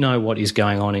 do you know what is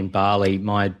going on in Bali?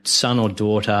 My son or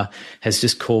daughter has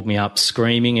just called me up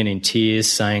screaming and in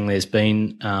tears saying there's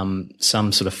been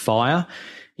some sort of fire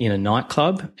in a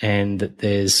nightclub and that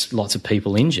there's lots of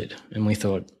people injured. And we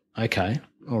thought, okay,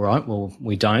 all right, well,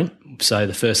 we don't. So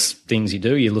the first things you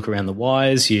do, you look around the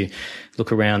wires, you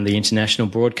look around the international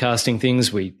broadcasting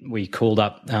things. We called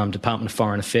up Department of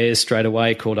Foreign Affairs straight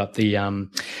away, called up the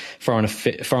Foreign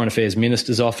Affairs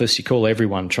Minister's office. You call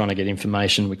everyone trying to get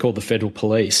information. We called the Federal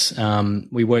Police.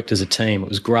 We worked as a team. It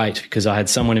was great because I had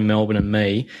someone in Melbourne and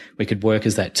me. We could work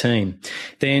as that team.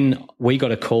 Then we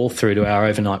got a call through to our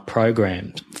overnight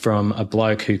program from a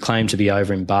bloke who claimed to be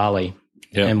over in Bali.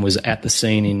 Yep. And was at the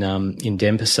scene in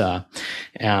Denpasar,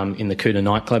 in the Kuta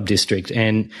nightclub district,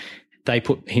 and they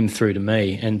put him through to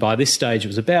me. And by this stage, it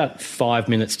was about 5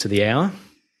 minutes to the hour,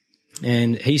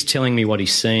 and he's telling me what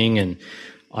he's seeing and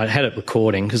I had it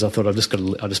recording because I thought I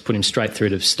just put him straight through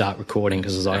to start recording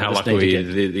because I was like, how lucky were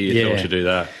you thought to do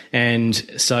that? And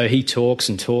so he talks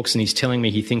and he's telling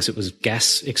me he thinks it was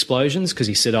gas explosions because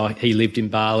he said he lived in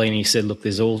Bali, and he said, look,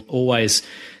 there's always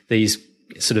these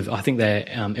sort of, I think they're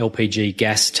LPG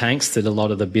gas tanks that a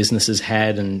lot of the businesses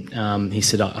had, and he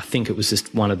said, I think it was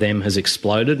just one of them has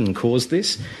exploded and caused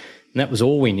this. And that was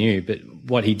all we knew. But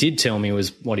what he did tell me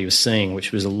was what he was seeing,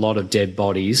 which was a lot of dead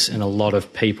bodies and a lot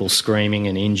of people screaming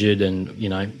and injured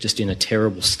and, just in a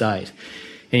terrible state.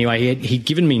 Anyway, he'd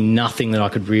given me nothing that I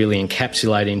could really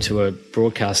encapsulate into a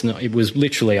broadcast. And it was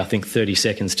literally, I think, 30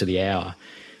 seconds to the hour.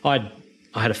 I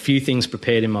had a few things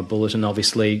prepared in my bulletin,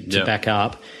 obviously, to back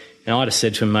up. And I'd have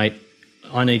said to him, mate,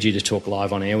 I need you to talk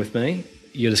live on air with me.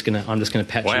 I'm just going to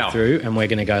patch you through, and we're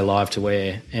going to go live to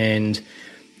air. And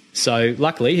so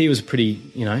luckily he was pretty,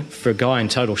 for a guy in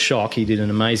total shock, he did an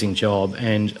amazing job,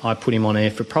 and I put him on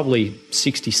air for probably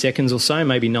 60 seconds or so,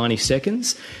 maybe 90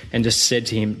 seconds, and just said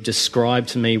to him, describe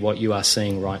to me what you are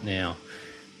seeing right now.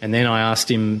 And then I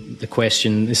asked him the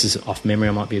question, this is off memory,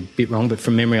 I might be a bit wrong, but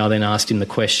from memory I then asked him the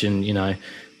question,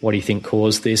 what do you think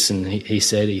caused this? And he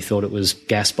said he thought it was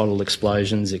gas bottle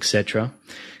explosions, etc.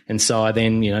 And so I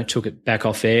then, took it back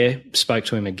off air, spoke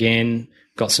to him again,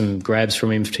 got some grabs from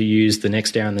him to use the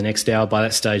next hour and the next hour. By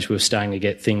that stage, we were starting to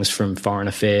get things from Foreign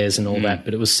Affairs and all that,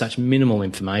 but it was such minimal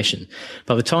information.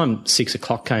 By the time 6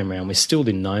 o'clock came around, we still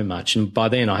didn't know much. And by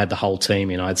then I had the whole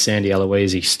team in. I had Sandy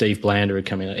Aloisi, Steve Blander had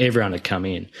come in, everyone had come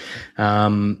in.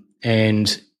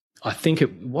 And I think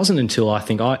it wasn't until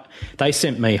they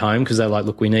sent me home because they were like,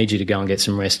 look, we need you to go and get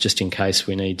some rest just in case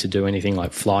we need to do anything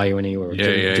like fly you anywhere or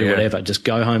do whatever. Just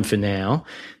go home for now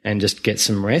and just get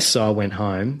some rest. So I went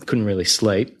home, couldn't really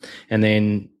sleep. And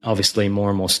then obviously more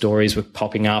and more stories were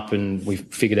popping up, and we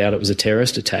figured out it was a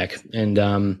terrorist attack. And,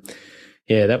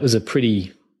 that was a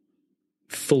pretty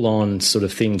full-on sort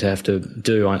of thing to have to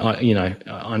do.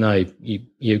 I know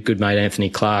your good mate Anthony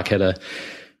Clark had a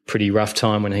pretty rough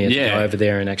time when he had to go over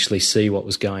there and actually see what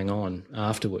was going on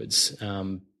afterwards.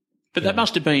 But that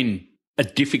must have been a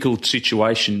difficult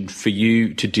situation for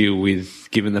you to deal with,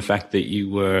 given the fact that you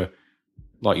were,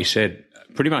 like you said,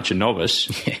 pretty much a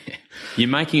novice. Yeah. You're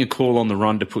making a call on the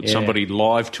run to put somebody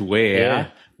live to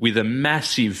air with a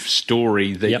massive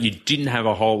story that you didn't have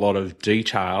a whole lot of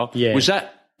detail. Yeah. Was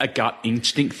that a gut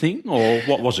instinct thing, or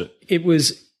what was it?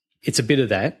 It's a bit of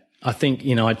that. I think,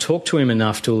 I talked to him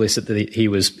enough to elicit that he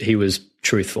was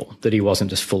truthful, that he wasn't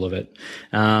just full of it.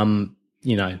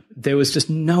 There was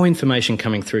just no information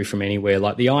coming through from anywhere.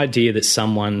 Like the idea that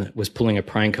someone was pulling a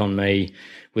prank on me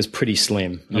was pretty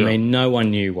slim. I mean, no one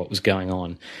knew what was going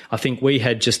on. I think we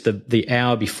had just the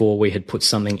hour before, we had put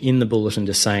something in the bulletin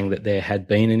just saying that there had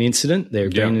been an incident. There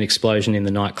had been an explosion in the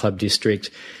nightclub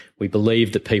district. We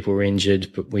believed that people were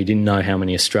injured, but we didn't know how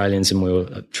many Australians, and we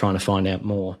were trying to find out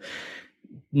more.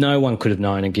 No one could have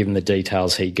known, and given the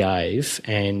details he gave,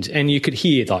 and you could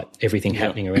hear like everything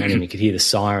happening around him. You could hear the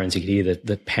sirens, you could hear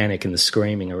the panic and the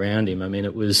screaming around him. I mean,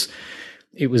 it was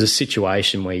a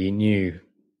situation where you knew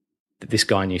that this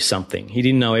guy knew something. He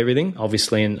didn't know everything,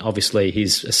 obviously, and obviously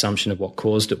his assumption of what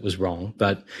caused it was wrong.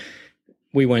 But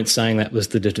we weren't saying that was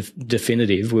the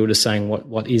definitive. We were just saying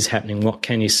what is happening, what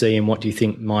can you see, and what do you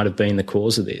think might have been the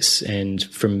cause of this, and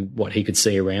from what he could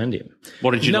see around him.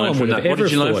 What did you learn from that? What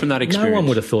did you learn from that experience? No one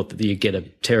would have thought that you'd get a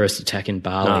terrorist attack in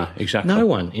Bali. No, exactly. No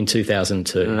one in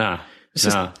 2002. No.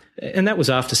 And that was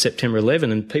after September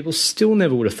 11, and people still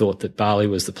never would have thought that Bali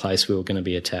was the place we were going to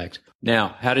be attacked.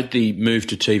 Now, how did the move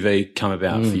to TV come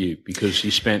about for you? Because you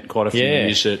spent quite a few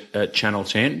years at Channel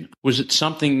 10. Was it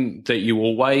something that you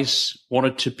always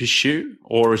wanted to pursue,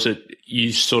 or is it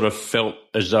you sort of felt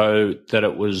as though that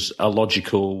it was a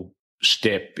logical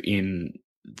step in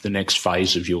the next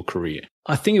phase of your career?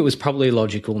 I think it was probably a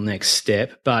logical next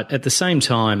step, but at the same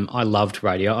time, I loved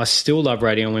radio. I still love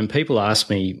radio. And when people ask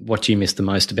me, what do you miss the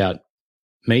most about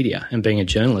media and being a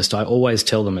journalist, I always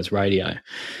tell them it's radio.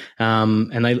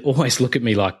 And they always look at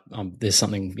me like there's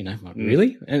something, like,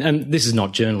 really? And this is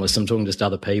not journalists, I'm talking just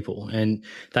other people. And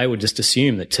they would just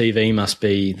assume that TV must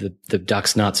be the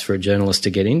duck's nuts for a journalist to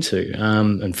get into,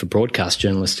 and for broadcast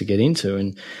journalists to get into.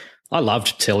 And I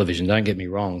loved television, don't get me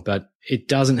wrong, but it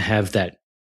doesn't have that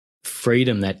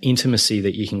freedom, that intimacy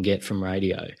that you can get from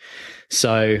radio.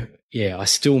 So, yeah, I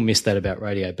still miss that about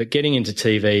radio. But getting into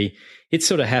TV, it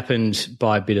sort of happened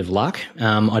by a bit of luck.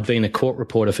 I'd been a court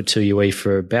reporter for 2UE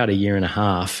for about a year and a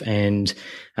half, and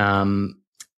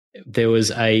there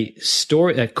was a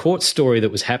court story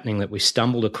that was happening that we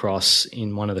stumbled across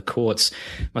in one of the courts.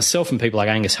 Myself and people like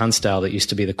Angus Hunsdale, that used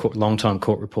to be the long-time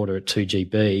court reporter at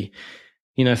 2GB,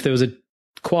 if there was a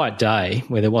quiet day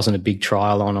where there wasn't a big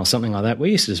trial on or something like that, we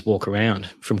used to just walk around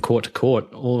from court to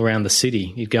court all around the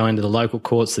city. You'd go into the local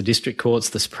courts, the district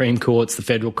courts, the Supreme Courts, the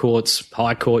federal courts,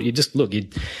 High Court. You just look.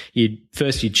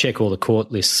 You'd check all the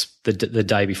court lists the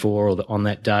day before or on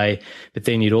that day, but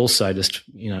then you'd also just,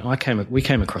 we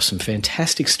came across some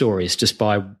fantastic stories just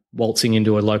by waltzing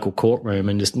into a local courtroom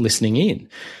and just listening in.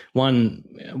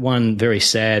 One very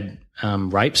sad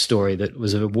rape story that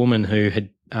was of a woman who had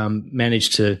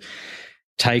managed to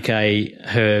take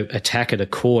her attack at a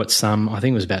court I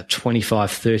think it was about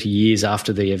 25, 30 years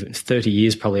after 30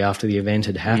 years probably after the event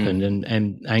had happened.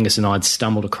 And Angus and I had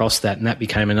stumbled across that, and that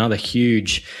became another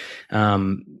huge,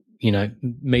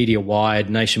 media-wide,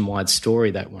 nationwide story,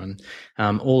 that one,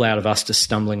 all out of us just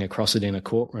stumbling across it in a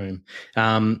courtroom.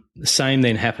 The same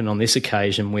then happened on this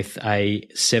occasion with a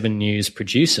 7 News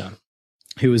producer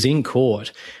who was in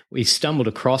court. We stumbled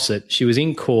across it. She was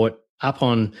in court up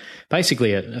on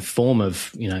basically a form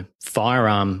of,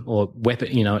 firearm or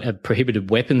weapon, a prohibited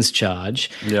weapons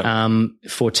charge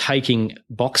for taking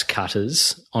box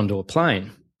cutters onto a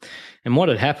plane. And what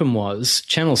had happened was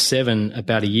Channel 7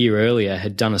 about a year earlier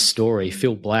had done a story,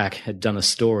 Phil Black had done a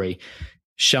story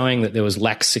showing that there was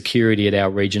lax security at our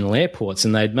regional airports.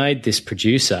 And they'd made this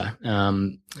producer,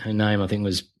 her name I think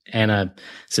was Anna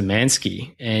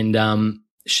Zemansky, and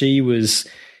she was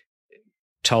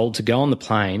told to go on the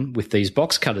plane with these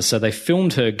box cutters. So they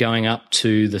filmed her going up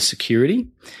to the security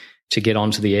to get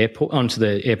onto the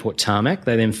airport tarmac.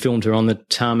 They then filmed her on the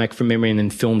tarmac from memory and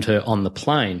then filmed her on the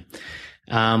plane.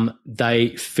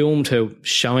 They filmed her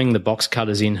showing the box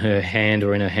cutters in her hand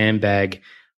or in her handbag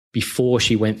before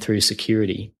she went through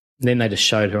security. And then they just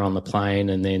showed her on the plane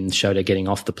and then showed her getting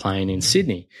off the plane in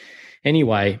Sydney.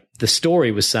 Anyway, the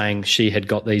story was saying she had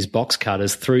got these box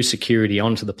cutters through security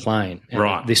onto the plane. And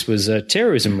right. This was a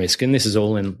terrorism risk, and this is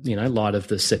all in, light of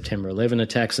the September 11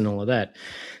 attacks and all of that.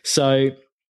 So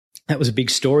that was a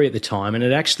big story at the time, and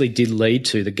it actually did lead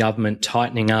to the government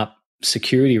tightening up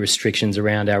security restrictions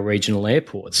around our regional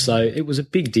airports. So it was a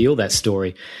big deal, that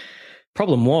story.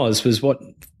 Problem was what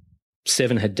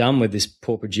Seven had done with this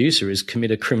poor producer is commit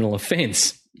a criminal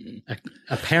offence.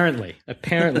 Apparently,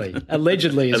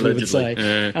 allegedly, as we would say.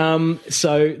 Yeah.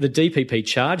 So the DPP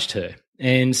charged her,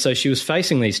 and so she was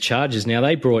facing these charges. Now,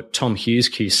 they brought Tom Hughes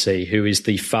QC, who is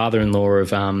the father-in-law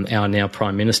of our now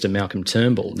Prime Minister Malcolm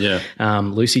Turnbull,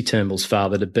 Lucy Turnbull's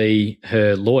father, to be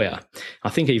her lawyer. I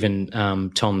think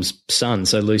even Tom's son,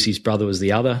 so Lucy's brother, was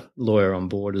the other lawyer on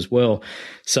board as well.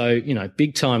 So,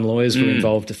 big-time lawyers were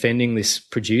involved defending this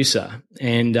producer,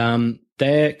 and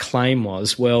their claim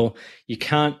was, well, you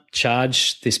can't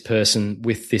charge this person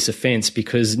with this offence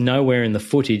because nowhere in the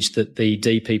footage that the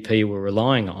DPP were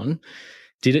relying on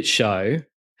did it show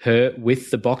her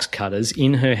with the box cutters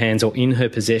in her hands or in her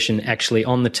possession actually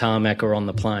on the tarmac or on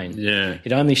the plane. Yeah.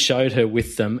 It only showed her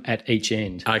with them at each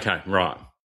end. Okay, right.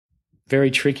 Very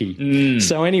tricky.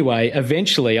 So anyway,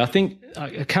 eventually, I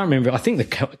can't remember, I think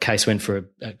the case went for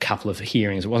a couple of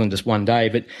hearings. It wasn't just one day,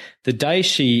 but the day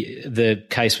the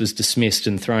case was dismissed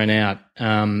and thrown out,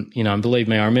 and believe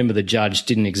me, I remember the judge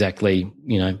didn't exactly,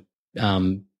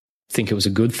 think it was a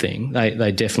good thing.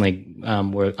 They definitely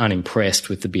were unimpressed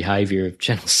with the behaviour of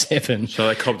Channel 7. So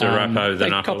they copped a rap over the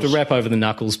knuckles. They copped a rap over the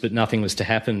knuckles, but nothing was to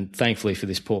happen, thankfully, for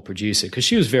this poor producer, because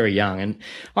she was very young. And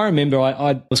I remember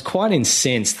I was quite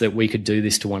incensed that we could do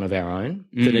this to one of our own,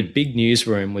 that a big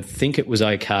newsroom would think it was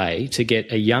okay to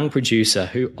get a young producer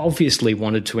who obviously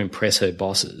wanted to impress her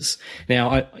bosses. Now,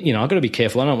 I've got to be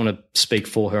careful. I don't want to speak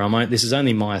for her. This is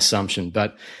only my assumption,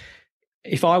 but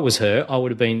if I was her, I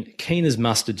would have been keen as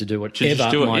mustard to do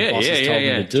whatever my boss has told me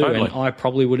to do, totally. And I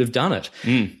probably would have done it.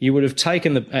 You would have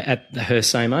taken at her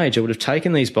same age, I would have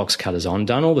taken these box cutters on,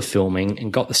 done all the filming,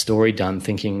 and got the story done,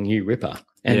 thinking, you ripper.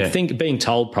 And being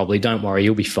told probably, don't worry,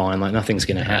 you'll be fine. Like, nothing's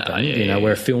going to happen.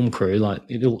 We're a film crew. Like,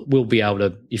 we'll be able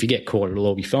to. If you get caught, it'll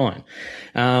all be fine.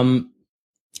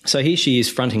 So here she is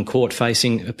fronting court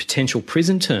facing a potential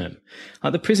prison term.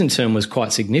 The prison term was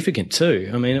quite significant too.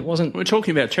 It wasn't... We're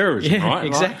talking about terrorism, right?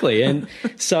 Exactly. And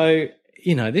so,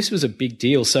 this was a big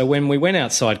deal. So when we went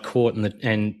outside court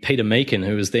and Peter Meakin,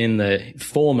 who was then the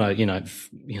former,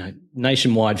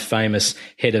 nationwide famous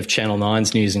head of Channel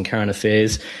 9's News and Current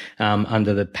Affairs,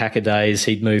 under the Packer days,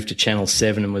 he'd moved to Channel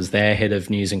 7 and was their head of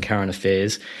News and Current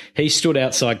Affairs. He stood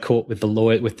outside court with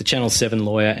the Channel 7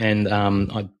 lawyer and,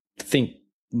 I think,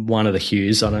 one of the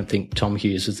Hughes, I don't think Tom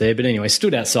Hughes was there, but anyway,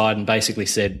 stood outside and basically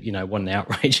said, what an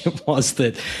outrage it was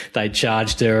that they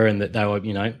charged her and that they were,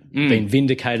 being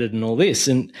vindicated and all this.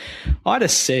 And I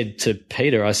just said to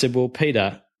Peter, I said, well,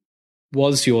 Peter,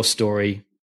 was your story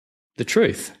the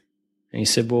truth? And he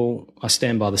said, well, I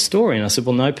stand by the story. And I said,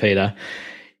 well, no, Peter,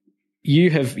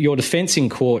 your defence in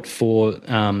court for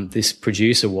this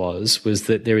producer was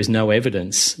that there is no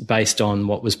evidence based on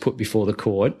what was put before the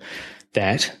court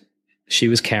that she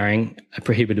was carrying a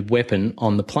prohibited weapon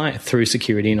on the plane through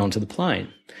security and onto the plane.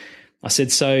 I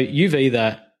said, so you've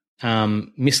either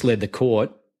misled the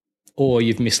court or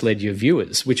you've misled your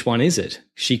viewers. Which one is it?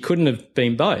 She couldn't have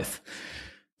been both.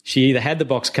 She either had the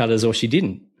box cutters or she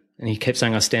didn't. And he kept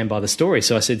saying, I stand by the story.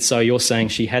 So I said, so you're saying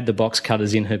she had the box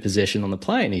cutters in her possession on the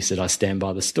plane? He said, I stand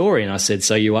by the story. And I said,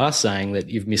 so you are saying that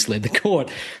you've misled the court?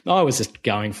 I was just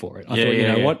going for it. I thought, you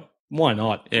know what? Why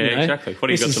not? Yeah, exactly. What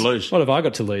have you got to lose? What have I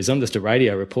got to lose? I'm just a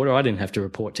radio reporter. I didn't have to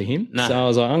report to him. No. So I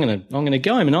was like, I'm going to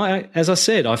go him. And as I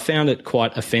said, I found it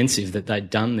quite offensive that they'd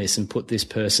done this and put this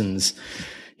person's,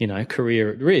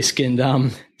 career at risk.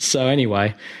 And so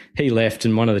anyway, he left,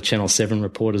 and one of the Channel 7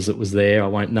 reporters that was there, I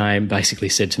won't name, basically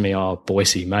said to me, oh,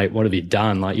 Boyce, mate, what have you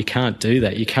done? Like, you can't do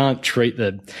that. You can't treat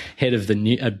the head of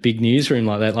a big newsroom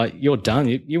like that. Like, you're done.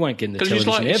 You won't get in the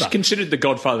television ever. He's considered the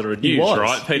godfather of news,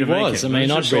 right? Peter was. Meakin.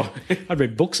 I mean, I'd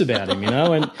read books about him,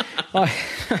 and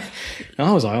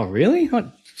I was like, oh, really?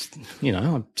 I'm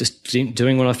just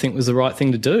doing what I think was the right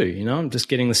thing to do. I'm just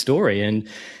getting the story. And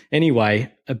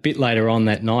anyway, a bit later on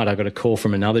that night, I got a call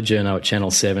from another journo at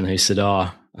Channel 7 who said,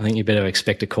 I think you better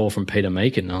expect a call from Peter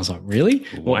Meakin. And I was like, really?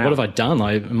 Wow. What have I done?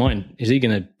 Is he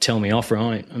going to tell me off, or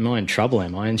am I in trouble,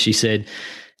 am I? And she said,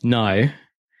 no.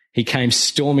 He came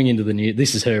storming into the news.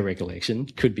 This is her recollection.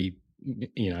 Could be,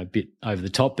 a bit over the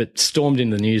top, but stormed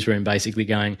into the newsroom basically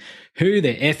going, who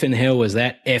the effing hell was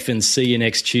that effing see you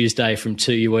next Tuesday from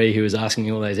 2UE who was asking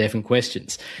me all those effing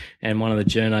questions? And one of the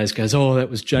journos goes, oh, that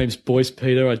was James Boyce,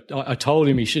 Peter. I told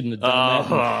him he shouldn't have done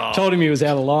that. Told him he was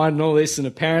out of line and all this. And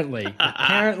apparently,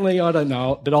 I don't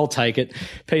know, but I'll take it.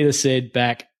 Peter said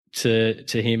back to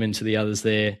him and to the others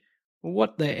there,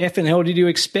 what the effing hell did you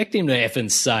expect him to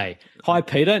effing say? Hi,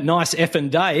 Peter. Nice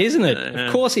effing day, isn't it?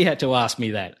 Of course he had to ask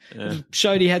me that.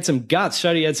 Showed he had some guts,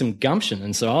 showed he had some gumption.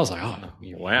 And so I was like, oh,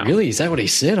 wow. Really? Is that what he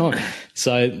said?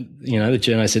 So, the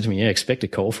journo said to me, yeah, expect a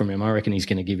call from him. I reckon he's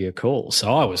going to give you a call.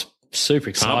 So I was super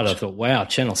excited. Pumped. I thought, wow,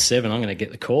 Channel 7, I'm going to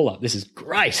get the call up. This is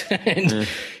great. And,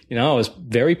 I was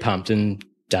very pumped, and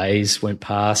days went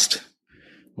past.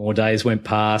 More days went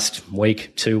past,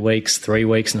 week, 2 weeks, 3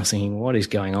 weeks, and I was thinking, what is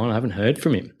going on? I haven't heard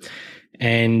from him.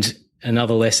 And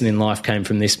another lesson in life came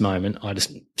from this moment. I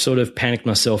just sort of panicked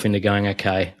myself into going,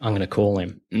 okay, I'm going to call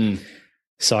him.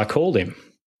 So I called him,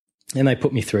 and they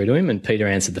put me through to him, and Peter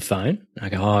answered the phone. I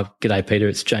go, oh, g'day, Peter.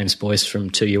 It's James Boyce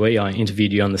from 2UE. I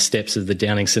interviewed you on the steps of the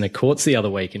Downing Centre courts the other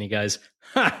week. And he goes,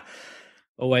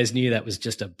 always knew that was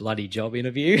just a bloody job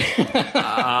interview. And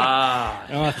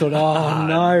I thought, oh,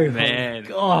 no. Man. Oh,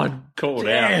 God. Called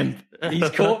damn. out. He's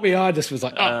caught me. I just was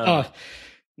like,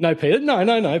 no, Peter.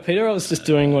 No, Peter. I was just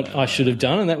doing what I should have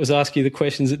done, and that was ask you the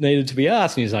questions that needed to be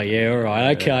asked. And he's like, yeah, all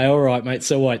right. Okay, all right, mate.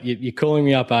 So what? You're calling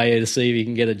me up, are you, to see if you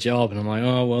can get a job? And I'm like,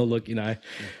 oh, well, look,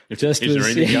 just is there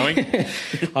anything going?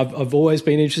 I've always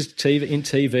been interested in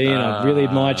TV, and I really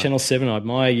admire Channel 7. I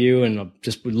admire you, and I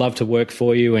just would love to work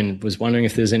for you, and was wondering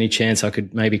if there's any chance I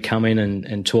could maybe come in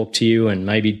and talk to you, and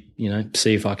maybe,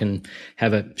 see if I can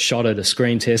have a shot at a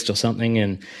screen test or something.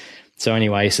 And so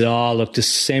anyway, he said, oh, look,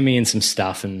 just send me in some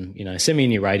stuff, and, send me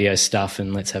in your radio stuff,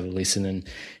 and let's have a listen. And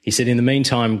he said, in the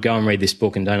meantime, go and read this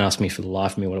book, and don't ask me for the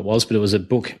life of me what it was, but it was a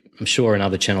book. I'm sure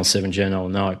another Channel 7 journo will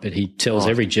know it, but he tells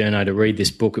every journo to read this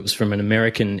book. It was from an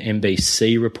American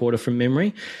NBC reporter from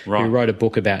memory who wrote a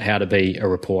book about how to be a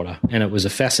reporter. And it was a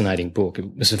fascinating book.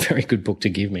 It was a very good book to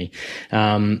give me.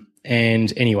 And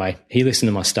anyway, he listened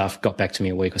to my stuff, got back to me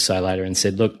a week or so later and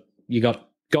said, look, you got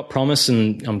promise,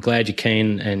 and I'm glad you're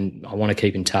keen, and I want to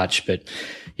keep in touch, but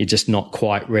you're just not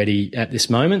quite ready at this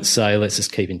moment. So let's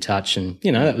just keep in touch. And,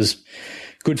 that was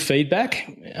good feedback.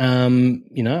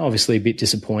 Obviously a bit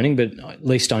disappointing, but at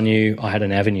least I knew I had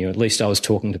an avenue. At least I was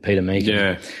talking to Peter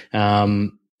Meakin. Yeah.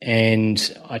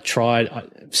 And I tried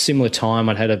similar time.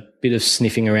 I'd had a bit of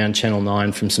sniffing around Channel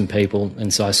 9 from some people.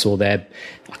 And so I saw that.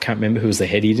 I can't remember who was the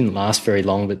head. He didn't last very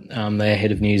long, but their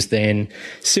head of news then,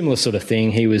 similar sort of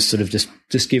thing. He was sort of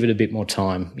just give it a bit more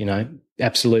time,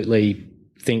 absolutely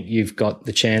think you've got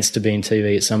the chance to be in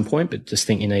TV at some point, but just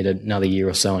think you need another year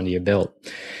or so under your belt.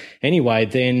 Anyway,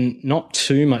 then not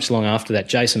too much long after that,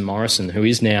 Jason Morrison, who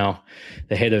is now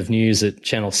the head of news at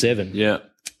Channel 7. Yeah.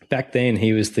 Back then,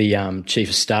 he was the chief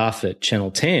of staff at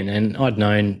Channel 10, and I'd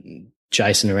known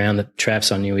Jason around the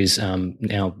traps. I knew his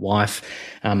now wife,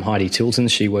 Heidi Tilton.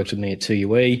 She worked with me at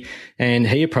 2UE, and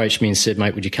he approached me and said,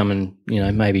 mate, would you come and,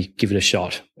 maybe give it a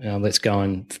shot? Let's go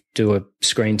and do a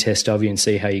screen test of you and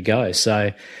see how you go.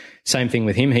 So same thing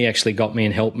with him. He actually got me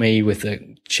and helped me with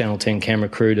the Channel 10 camera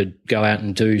crew to go out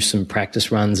and do some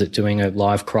practice runs at doing a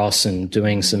live cross and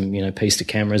doing some, piece to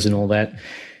cameras and all that.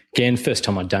 Again, first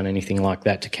time I'd done anything like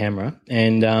that to camera.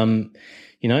 And,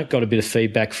 got a bit of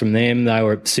feedback from them. They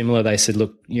were similar. They said,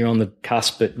 look, you're on the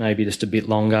cusp, but maybe just a bit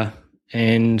longer.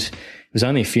 And it was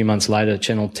only a few months later,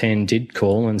 Channel 10 did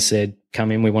call and said,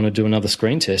 come in, we want to do another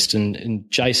screen test. And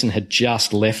Jason had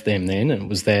just left them then, and it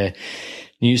was their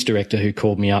news director who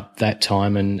called me up that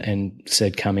time and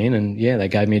said, come in. And, yeah, they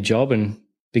gave me a job. And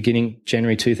beginning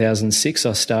January 2006,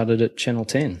 I started at Channel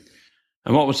 10.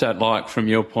 And what was that like from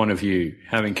your point of view,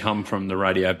 having come from the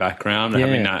radio background,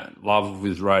 having that love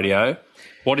with radio?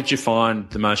 What did you find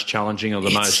the most challenging or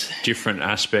the most different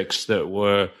aspects that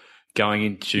were going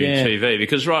into TV?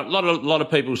 Because, right, a lot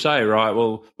of people say, right,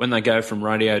 well, when they go from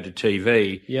radio to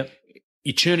TV,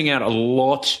 you're churning out a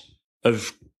lot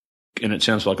of, and it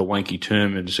sounds like a wanky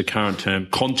term, and it's a current term,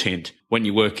 content when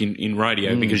you work in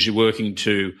radio because you're working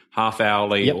to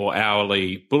half-hourly or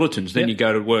hourly bulletins. Then you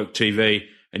go to work TV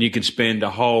and you can spend a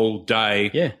whole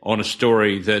day on a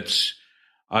story that's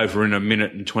over in a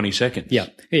minute and 20 seconds.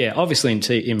 Yeah. Obviously,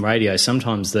 in radio,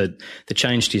 sometimes the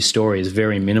change to your story is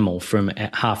very minimal from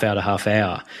half hour to half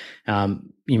hour.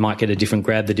 You might get a different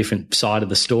grab the different side of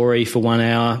the story for 1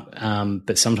 hour,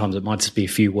 but sometimes it might just be a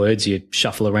few words you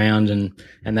shuffle around, and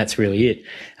that's really it.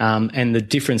 And the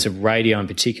difference of radio in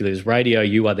particular is radio,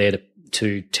 you are there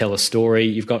to tell a story.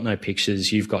 You've got no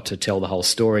pictures. You've got to tell the whole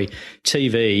story.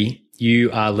 TV,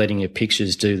 you are letting your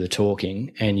pictures do the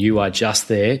talking, and you are just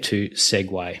there to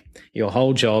segue. Your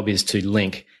whole job is to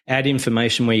link, add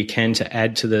information where you can to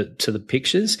add to the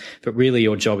pictures, but really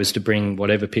your job is to bring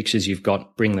whatever pictures you've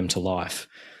got, bring them to life.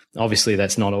 Obviously,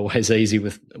 that's not always easy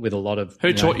with a lot of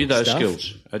Who taught you those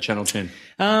skills at Channel 10?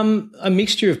 A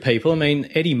mixture of people. I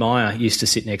mean, Eddie Meyer used to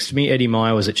sit next to me. Eddie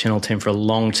Meyer was at Channel 10 for a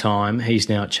long time. He's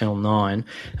now at Channel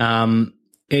 9.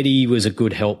 Eddie was a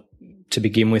good help to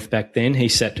begin with back then. He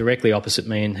sat directly opposite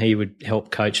me and he would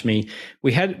help coach me.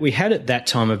 We had at that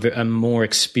time a more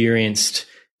experienced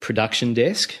production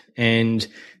desk, and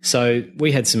so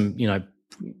we had some,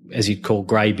 as you'd call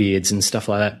greybeards and stuff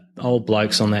like that, old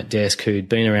blokes on that desk who'd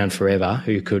been around forever,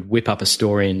 who could whip up a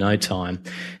story in no time.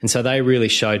 And so they really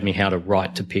showed me how to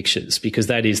write to pictures, because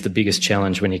that is the biggest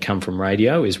challenge when you come from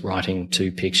radio, is writing to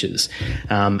pictures.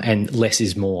 And less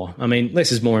is more. I mean,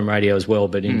 less is more in radio as well,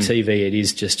 but in TV it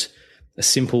is just a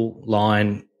simple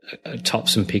line, top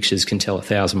some pictures can tell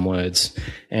 1,000 words.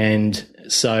 And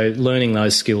so learning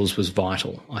those skills was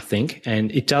vital, I think. And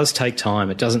it does take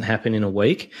time. It doesn't happen in a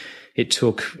week. It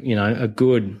took, a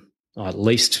good at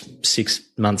least 6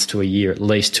 months to a year, at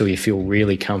least, till you feel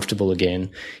really comfortable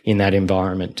again in that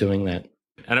environment doing that.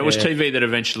 And it was TV that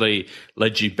eventually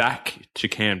led you back to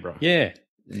Canberra.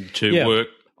 To work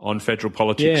on federal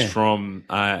politics from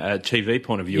a TV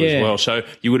point of view as well. So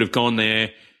you would have gone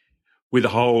there with a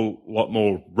whole lot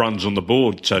more runs on the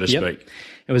board, so to speak.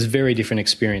 It was a very different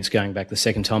experience going back the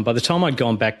second time. By the time I'd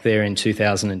gone back there in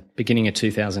beginning of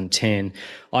 2010,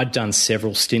 I'd done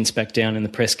several stints back down in the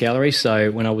press gallery.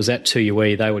 So when I was at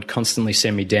 2UE, they would constantly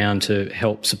send me down to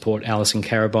help support Alison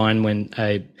Carabine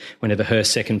whenever her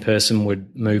second person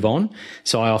would move on.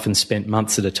 So I often spent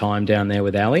months at a time down there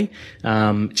with Ali.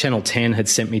 Channel 10 had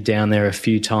sent me down there a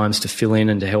few times to fill in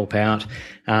and to help out.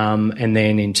 And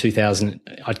then in 2000,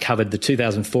 I'd covered the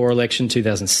 2004 election,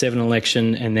 2007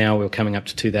 election, and now we're coming up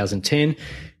to 2010,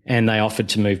 and they offered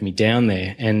to move me down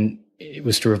there. And it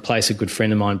was to replace a good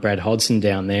friend of mine, Brad Hodson,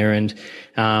 down there. And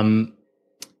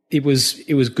it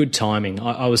was good timing.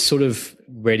 I was sort of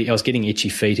ready. I was getting itchy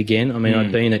feet again. I mean,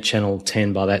 I'd been at Channel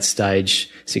 10 by that stage,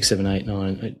 6, 7, 8,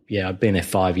 9. Yeah, I'd been there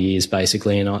 5 years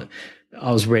basically, and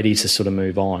I was ready to sort of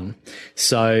move on.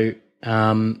 So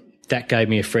that gave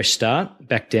me a fresh start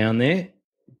back down there.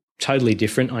 Totally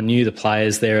different. I knew the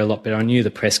players there a lot better. I knew the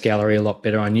press gallery a lot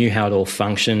better. I knew how it all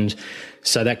functioned.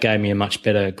 So that gave me a much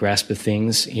better grasp of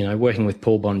things. Working with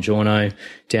Paul Bongiorno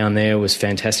down there was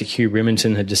fantastic. Hugh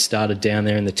Rimmington had just started down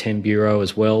there in the 10 Bureau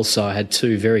as well. So I had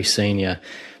two very senior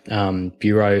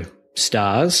Bureau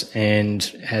stars, and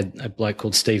had a bloke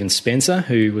called Stephen Spencer,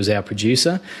 who was our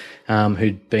producer,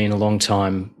 who'd been a long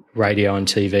time radio and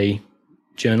TV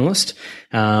journalist.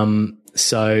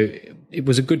 So it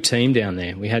was a good team down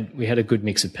there. We had a good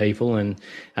mix of people, and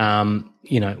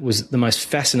it was the most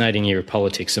fascinating year of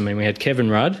politics. I mean, we had Kevin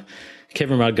Rudd.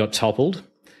 Kevin Rudd got toppled.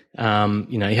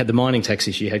 You had the mining tax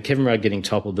issue. You had Kevin Rudd getting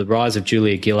toppled, the rise of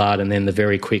Julia Gillard, and then the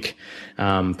very quick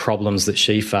problems that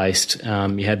she faced.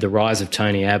 You had the rise of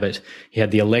Tony Abbott. You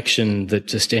had the election that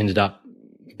just ended up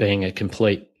being a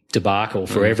complete debacle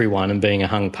for everyone and being a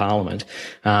hung parliament.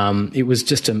 It was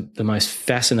just the most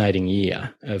fascinating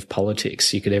year of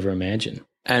politics you could ever imagine.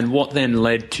 And what then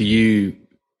led to you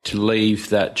to leave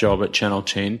that job at Channel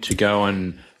 10 to go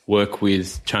and work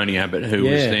with Tony Abbott, who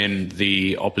was then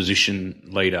the opposition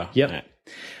leader? Yep.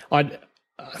 I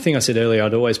think I said earlier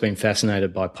I'd always been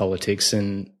fascinated by politics,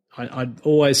 and I'd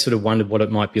always sort of wondered what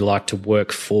it might be like to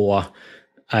work for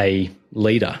a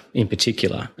leader in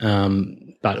particular,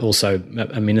 but also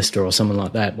a minister or someone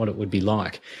like that, what it would be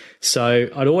like. So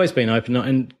I'd always been open,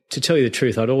 and to tell you the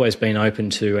truth, I'd always been open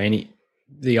to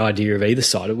the idea of either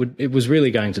side. It was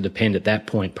really going to depend at that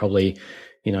point, probably,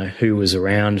 who was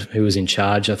around, who was in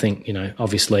charge. I think,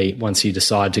 obviously once you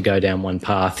decide to go down one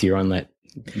path, you're on that.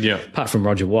 Yeah. Apart from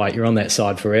Roger White, you're on that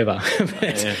side forever.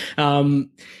 But,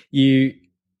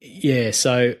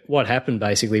 so what happened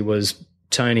basically was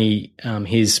Tony,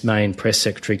 his main press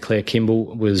secretary, Claire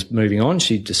Kimball, was moving on.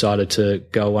 She decided to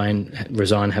go away and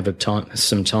resign, have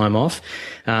some time off.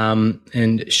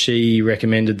 And she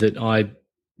recommended that I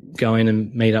go in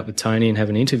and meet up with Tony and have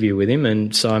an interview with him.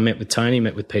 And so I met with Tony,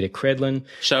 met with Peter Credlin.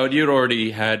 So you'd already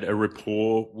had a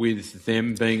rapport with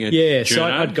them being a journo? So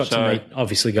I'd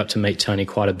got to meet Tony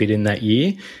quite a bit in that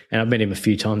year. And I've met him a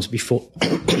few times before,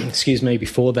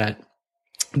 before that.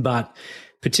 But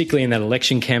particularly in that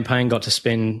election campaign, got to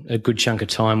spend a good chunk of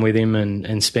time with him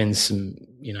and spend some,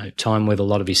 time with a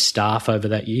lot of his staff over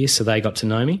that year. So they got to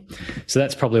know me. So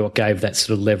that's probably what gave that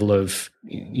sort of level of,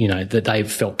 that they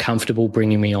felt comfortable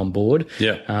bringing me on board.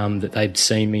 Yeah. That they'd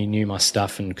seen me, knew my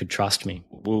stuff and could trust me.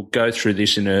 We'll go through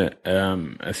this in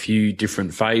a few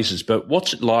different phases, but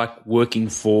what's it like working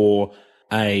for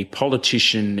a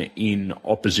politician in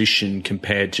opposition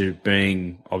compared to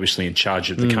being obviously in charge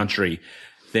of the country?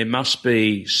 There must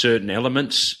be certain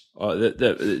elements.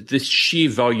 The sheer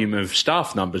volume of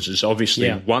staff numbers is obviously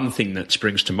one thing that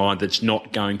springs to mind that's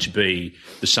not going to be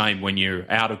the same when you're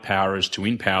out of power as to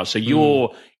in power. So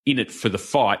you're in it for the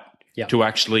fight to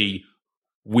actually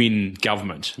win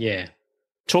government. Yeah.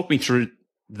 Talk me through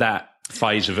that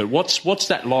phase of it. What's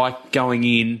that like going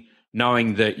in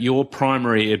knowing that your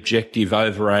primary objective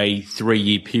over a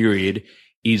 3-year period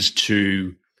is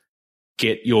to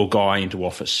get your guy into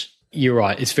office? You're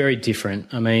right. It's very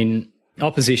different. I mean,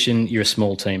 opposition, you're a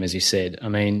small team, as you said. I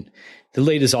mean, the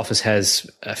leader's office has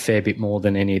a fair bit more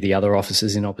than any of the other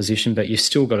offices in opposition, but you've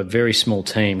still got a very small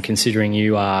team considering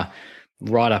you are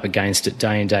right up against it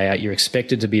day in, day out. You're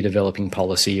expected to be developing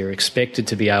policy. You're expected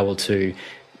to be able to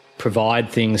provide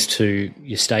things to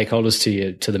your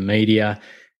stakeholders, to the media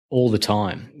all the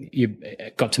time. You've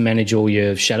got to manage all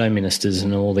your shadow ministers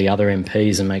and all the other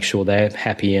MPs and make sure they're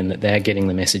happy and that they're getting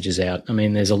the messages out. I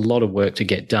mean, there's a lot of work to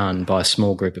get done by a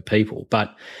small group of people,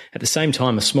 but at the same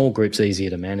time, a small group's easier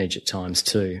to manage at times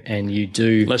too. And you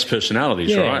do less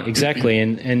personalities, right? Exactly.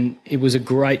 And it was a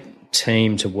great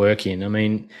team to work in. I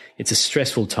mean, it's a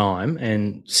stressful time,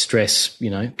 and stress,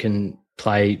 can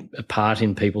play a part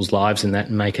in people's lives and that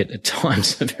and make it at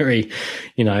times a very,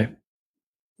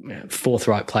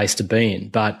 forthright place to be in.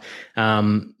 But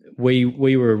we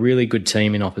were a really good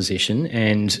team in opposition,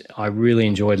 and I really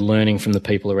enjoyed learning from the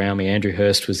people around me. Andrew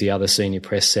Hurst was the other senior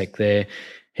press sec there.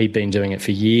 He'd been doing it for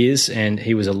years, and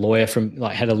he was a lawyer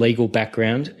had a legal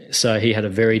background. So he had a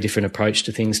very different approach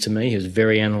to things to me. He was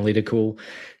very analytical,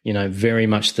 very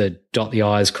much the dot the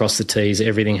I's, cross the T's.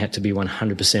 Everything had to be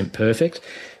 100% perfect.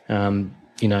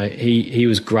 He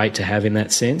was great to have in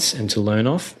that sense and to learn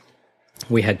off.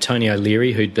 We had Tony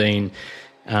O'Leary, who'd been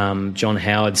John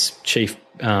Howard's chief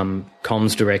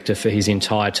comms director for his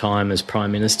entire time as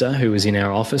Prime Minister, who was in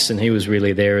our office, and he was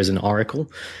really there as an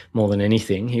oracle more than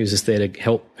anything. He was just there to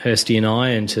help Hursty and I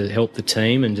and to help the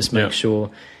team and just make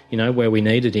sure, where we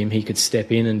needed him, he could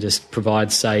step in and just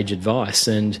provide sage advice.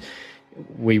 And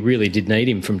we really did need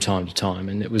him from time to time,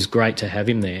 and it was great to have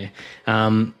him there.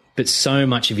 But so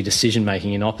much of your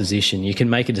decision-making in opposition, you can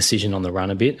make a decision on the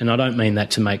run a bit. And I don't mean that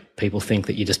to make people think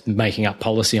that you're just making up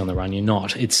policy on the run. You're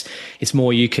not. It's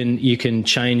more you can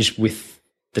change with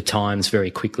the times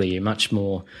very quickly. You're much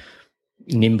more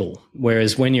nimble.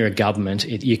 Whereas when you're a government,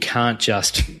 you can't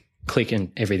just click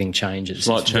and everything changes. It's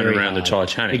like turning around the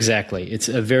Titanic. Exactly. It's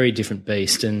a very different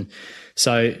beast. And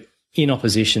so in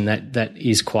opposition, that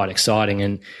is quite exciting.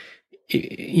 And,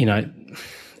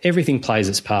 everything plays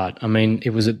its part. I mean, it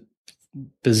was a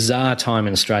bizarre time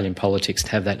in Australian politics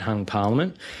to have that hung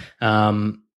parliament.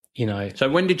 So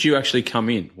when did you actually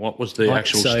come in? What was the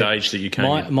actual stage that you came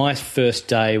in? My first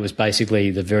day was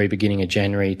basically the very beginning of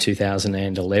January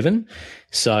 2011.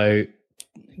 So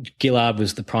Gillard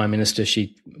was the Prime Minister.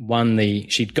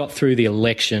 She'd got through the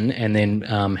election and then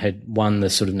had won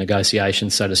the sort of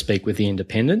negotiations, so to speak, with the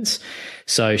independents.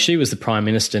 So she was the Prime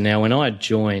Minister. Now, when I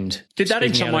joined... Did that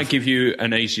in some way give you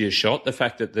an easier shot, the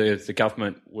fact that the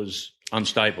government was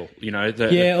unstable,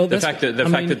 the fact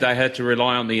that they had to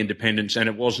rely on the independents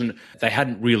and they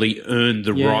hadn't really earned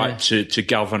the right to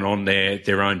govern on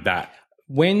their own bat?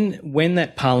 When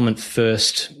that parliament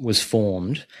first was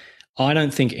formed, I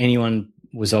don't think anyone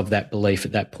was of that belief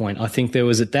at that point. I think there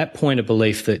was at that point a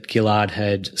belief that Gillard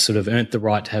had sort of earned the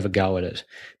right to have a go at it,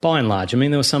 by and large. I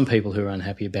mean, there were some people who were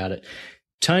unhappy about it.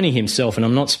 Tony himself, and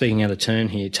I'm not speaking out of turn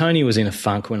here, Tony was in a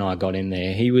funk when I got in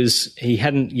there. He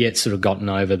hadn't yet sort of gotten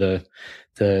over the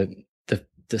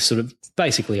sort of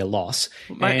basically a loss.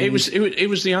 Mate, it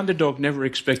was the underdog never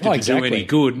expected to do any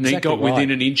good, and he got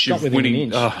within an inch of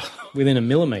winning. Within a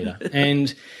millimetre.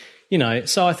 And,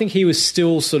 so I think he was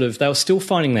still they were still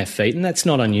finding their feet, and that's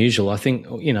not unusual. I think,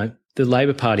 the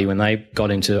Labor Party, when they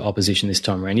got into opposition this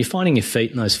time around, you're finding your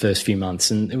feet in those first few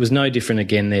months, and it was no different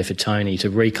again there for Tony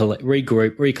to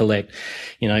regroup, recollect,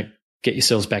 get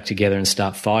yourselves back together and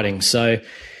start fighting. So,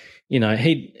 when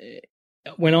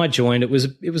I joined, it was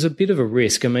a bit of a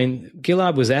risk. I mean,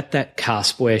 Gillard was at that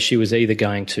cusp where she was either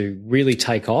going to really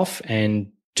take off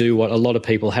and do what a lot of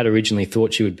people had originally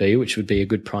thought she would be, which would be a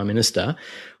good Prime Minister,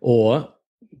 or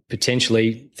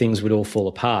potentially things would all fall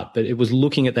apart. But it was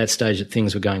looking at that stage that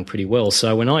things were going pretty well.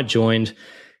 So when I joined,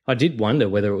 I did wonder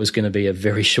whether it was going to be a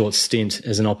very short stint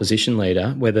as an opposition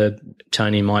leader, whether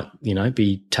Tony might,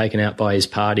 be taken out by his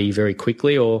party very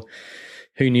quickly, or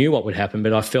who knew what would happen.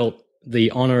 But I felt the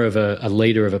honour of a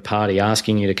leader of a party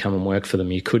asking you to come and work for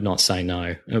them, you could not say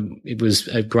no. It was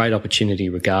a great opportunity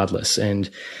regardless. And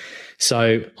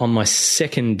so on my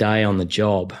second day on the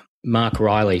job, Mark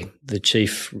Riley, the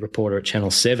chief reporter at Channel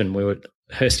 7,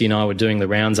 Hursty and I were doing the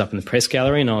rounds up in the press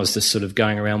gallery, and I was just sort of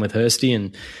going around with Hursty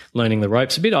and learning the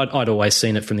ropes a bit. I'd always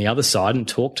seen it from the other side and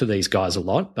talked to these guys a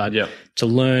lot, but to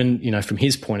learn, from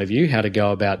his point of view, how to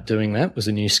go about doing that was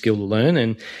a new skill to learn.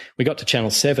 And we got to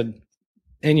Channel 7,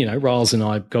 and, Riles and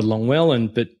I got along well,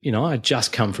 but I'd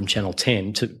just come from Channel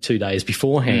 10 2 days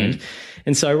beforehand.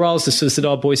 And so Riles just sort of said,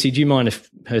 "Oh, Boyce, do you mind if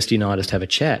Hursty and I just have a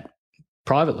chat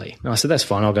privately?" And I said, "That's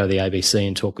fine. I'll go to the ABC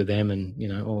and talk with them," and,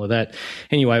 all of that.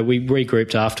 Anyway, we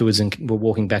regrouped afterwards and were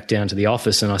walking back down to the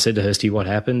office, and I said to Hursty, "What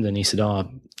happened?" And he said,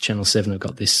 "Oh, Channel 7 have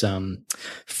got this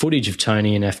footage of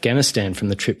Tony in Afghanistan from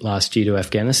the trip last year to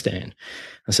Afghanistan."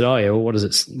 I said, "Oh, yeah, well, what is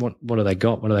it? What have they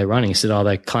got? What are they running?" He said, "Oh,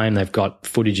 they claim they've got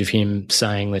footage of him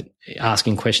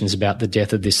asking questions about the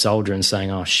death of this soldier and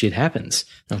saying, 'Oh, shit happens.'"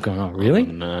 I'm going, "Oh, really?"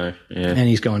 Oh, no, yeah. And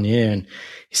he's gone, "Yeah." And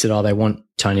he said, "Oh, they want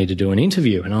Tony to do an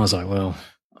interview." And I was like, "Well,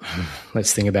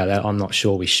 let's think about that. I'm not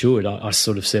sure we should." I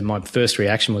sort of said, my first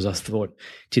reaction was, I thought,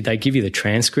 did they give you the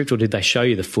transcript or did they show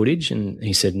you the footage? And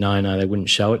he said, no, they wouldn't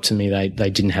show it to me. They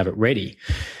didn't have it ready.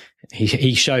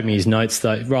 He showed me his notes,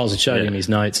 though. Riles had showed him his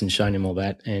notes and shown him all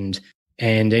that. And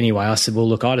anyway, I said, well,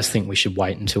 look, I just think we should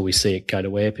wait until we see it go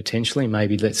to air potentially.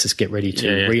 Maybe let's just get ready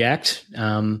to react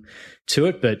to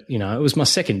it. But, it was my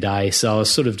second day, so I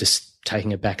was sort of just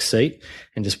taking a back seat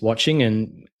and just watching.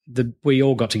 And we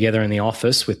all got together in the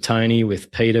office with Tony,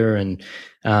 with Peter and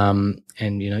Tony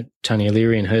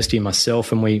O'Leary and Hursty and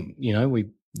myself, and we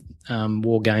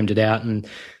war gamed it out. And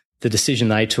the decision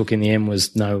they took in the end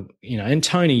was no, and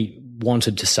Tony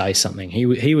wanted to say something.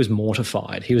 He was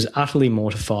mortified. He was utterly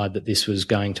mortified that this was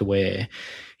going to air.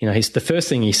 The first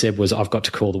thing he said was, "I've got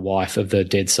to call the wife of the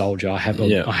dead soldier. I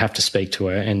have to speak to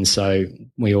her." And so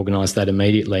we organised that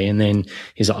immediately. And then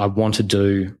he's like, "I want to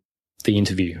do the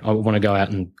interview. I want to go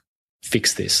out and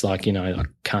fix this. I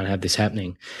can't have this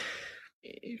happening."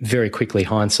 Very quickly,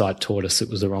 hindsight taught us it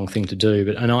was the wrong thing to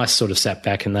do. And I sort of sat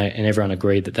back and everyone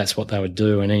agreed that that's what they would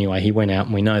do. And anyway, he went out,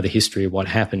 and we know the history of what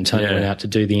happened. Tony went out to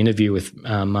do the interview with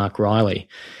Mark Riley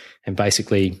and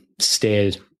basically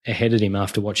stared ahead at him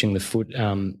after watching the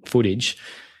footage,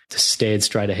 just stared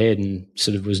straight ahead and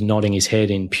sort of was nodding his head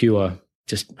in pure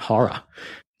just horror.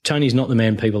 Tony's not the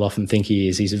man people often think he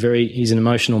is. He's an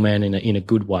emotional man in a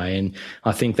good way. And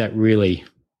I think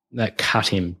that cut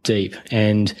him deep.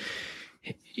 And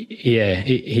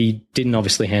he didn't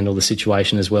obviously handle the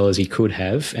situation as well as he could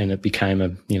have, and it became a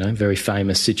very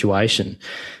famous situation.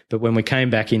 But when we came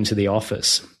back into the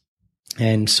office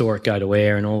and saw it go to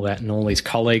air and all that, and all these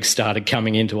colleagues started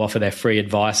coming in to offer their free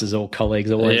advice, as all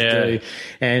colleagues always do.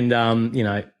 And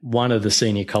one of the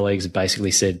senior colleagues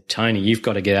basically said, "Tony, you've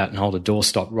got to get out and hold a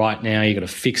doorstop right now. You've got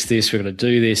to fix this. We've got to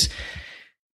do this."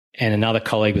 And another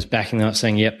colleague was backing them up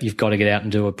saying, "Yep, you've got to get out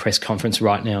and do a press conference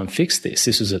right now and fix this."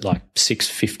 This was at like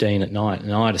 6:15 at night.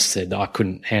 And I just said I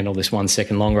couldn't handle this 1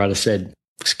 second longer. I just said,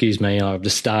 "Excuse me, I've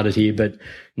just started here, but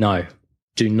no,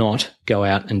 do not go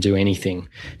out and do anything.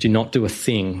 Do not do a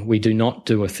thing. We do not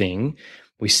do a thing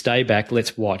We stay back,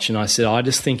 let's watch. And I said, I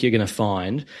just think you're going to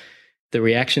find the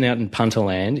reaction out in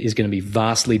Punterland is going to be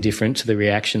vastly different to the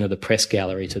reaction of the press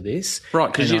gallery to this.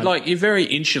 Right, because you're very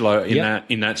insular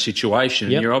in that situation.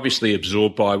 Yep. You're obviously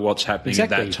absorbed by what's happening at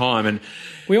that time. And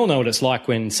we all know what it's like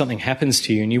when something happens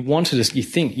to you and you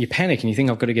panic and you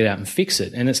think, I've got to get out and fix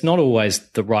it. And it's not always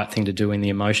the right thing to do in the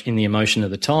emotion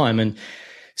of the time. And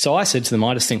so I said to them,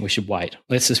 I just think we should wait.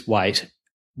 Let's just wait.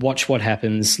 Watch what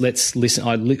happens. Let's listen.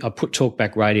 I put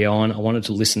Talkback Radio on. I wanted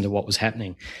to listen to what was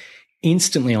happening.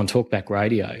 Instantly on Talkback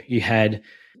Radio, you had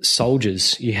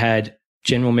soldiers, you had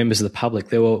general members of the public.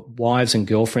 There were wives and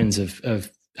girlfriends of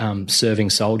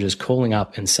serving soldiers calling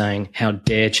up and saying, how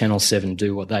dare Channel 7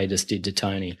 do what they just did to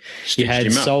Tony. You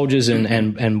had soldiers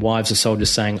and wives of soldiers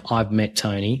saying, I've met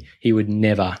Tony. He would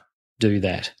never do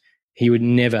that. He would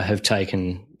never have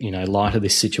taken, light of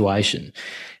this situation.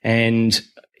 And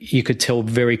you could tell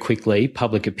very quickly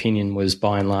public opinion was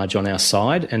by and large on our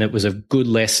side, and it was a good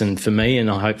lesson for me, and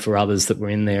I hope for others that were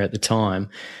in there at the time,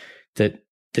 that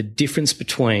the difference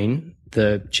between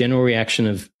the general reaction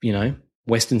of,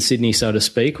 Western Sydney, so to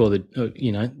speak, or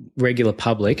the, regular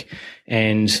public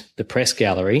and the press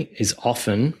gallery is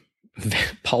often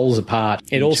poles apart.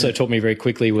 It also taught me very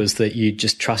quickly was that you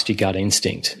just trust your gut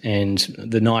instinct. And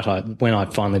the night when I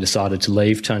finally decided to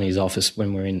leave Tony's office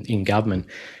when we were in government,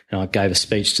 and I gave a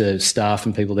speech to staff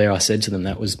and people there, I said to them,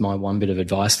 that was my one bit of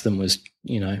advice to them was,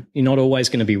 you're not always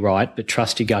going to be right, but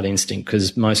trust your gut instinct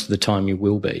because most of the time you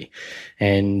will be.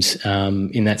 And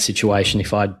in that situation,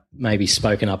 if I'd maybe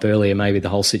spoken up earlier, maybe the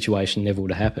whole situation never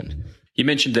would have happened. You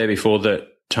mentioned there before that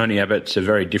Tony Abbott's a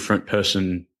very different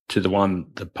person to the one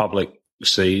the public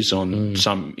sees on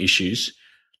some issues.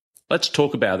 Let's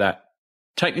talk about that.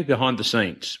 Take me behind the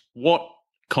scenes. What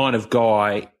kind of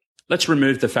guy – let's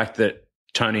remove the fact that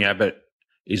Tony Abbott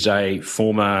is a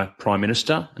former Prime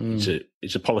Minister.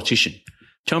 He's a politician.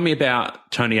 Tell me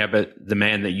about Tony Abbott, the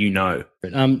man that you know.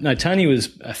 No, Tony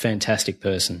was a fantastic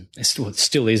person.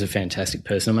 Still is a fantastic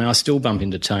person. I still bump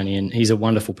into Tony and he's a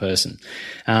wonderful person.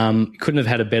 Couldn't have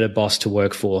had a better boss to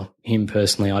work for him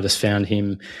personally. I just found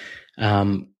him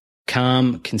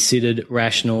calm, considered,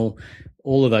 rational,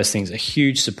 all of those things, a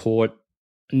huge support.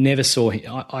 Never saw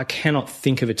him. I cannot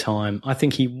think of a time. I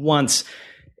think he once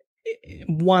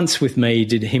with me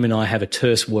did him and I have a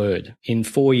terse word in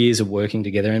 4 years of working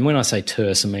together. And when I say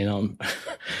terse, I mean,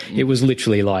 it was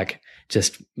literally like,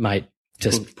 just mate,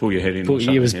 just pull your head in.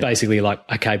 It was basically like,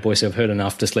 okay, Boyce, I've heard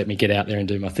enough. Just let me get out there and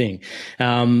do my thing.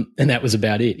 And that was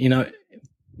about it.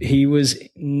 He was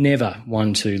never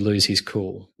one to lose his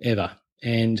cool ever,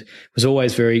 and was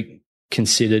always very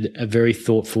considered, a very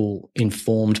thoughtful,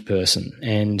 informed person,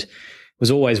 and was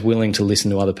always willing to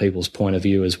listen to other people's point of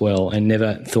view as well, and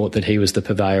never thought that he was the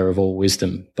purveyor of all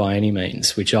wisdom by any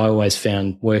means, which I always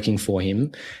found working for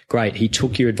him great. He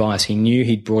took your advice. He knew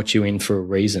he'd brought you in for a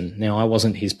reason. Now, I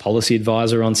wasn't his policy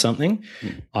advisor on something.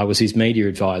 I was his media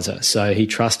advisor. So he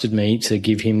trusted me to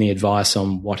give him the advice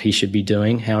on what he should be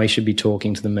doing, how he should be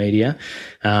talking to the media,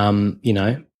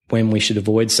 when we should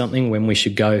avoid something, when we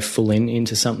should go full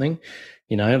into something.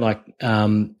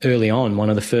 Early on, one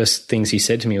of the first things he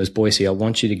said to me was, Boyce, I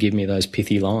want you to give me those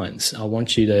pithy lines. I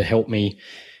want you to help me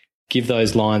give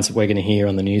those lines that we're going to hear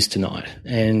on the news tonight.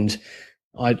 And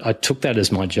I took that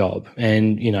as my job.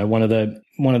 And, one of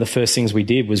the first things we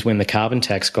did was when the carbon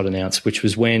tax got announced, which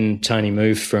was when Tony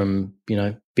moved from,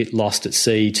 bit lost at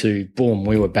sea to boom,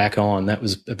 we were back on. That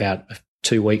was about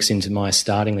 2 weeks into my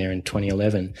starting there in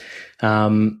 2011.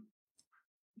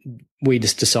 We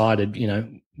just decided,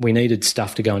 we needed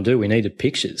stuff to go and do. We needed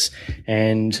pictures.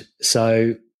 And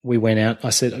so we went out.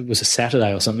 I said it was a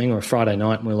Saturday or something or a Friday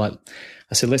night. And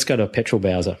I said, let's go to a petrol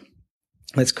bowser.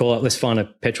 Let's find a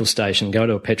petrol station, go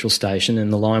to a petrol station,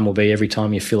 and the line will be every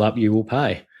time you fill up, you will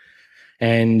pay.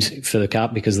 And because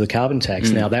of the carbon tax.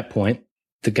 Now, at that point,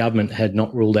 the government had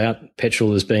not ruled out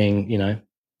petrol as being,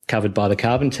 covered by the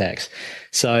carbon tax.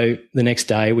 So the next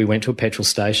day we went to a petrol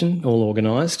station, all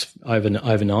organised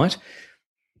overnight,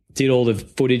 did all the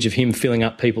footage of him filling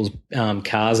up people's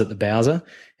cars at the Bowser,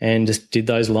 and just did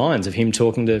those lines of him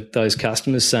talking to those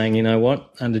customers saying, you know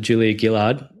what, under Julia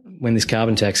Gillard, when this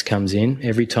carbon tax comes in,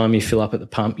 every time you fill up at the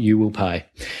pump, you will pay.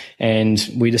 And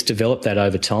we just developed that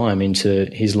over time into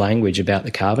his language about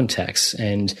the carbon tax.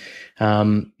 And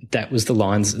that was the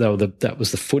lines, that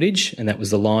was the footage, and that was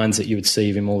the lines that you would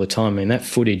see of him all the time. I mean, that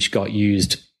footage got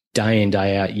used day in,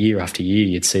 day out, year after year.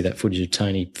 You'd see that footage of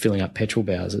Tony filling up petrol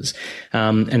bowsers.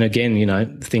 And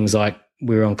again, things like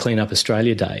we were on Clean Up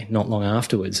Australia Day not long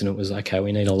afterwards, and it was, okay,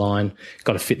 we need a line,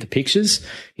 got to fit the pictures,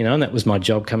 and that was my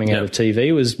job coming out of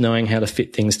TV, was knowing how to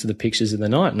fit things to the pictures of the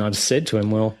night. And I just said to him,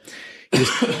 well,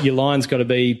 your line's got to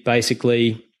be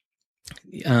basically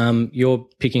you're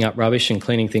picking up rubbish and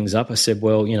cleaning things up. I said,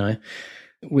 well,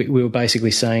 we were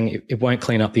basically saying it won't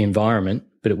clean up the environment,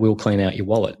 but it will clean out your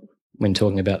wallet when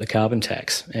talking about the carbon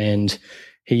tax. And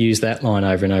he used that line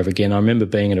over and over again. I remember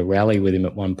being at a rally with him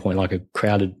at one point, like a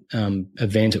crowded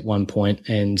event at one point,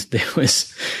 and there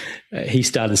was he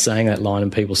started saying that line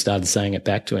and people started saying it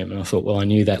back to him. And I thought, well, I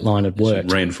knew that line had worked.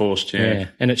 It's reinforced, yeah.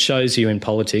 And it shows you in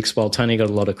politics, while Tony got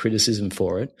a lot of criticism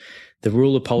for it, the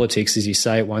rule of politics is you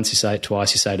say it once, you say it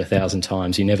twice, you say it 1,000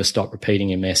 times. You never stop repeating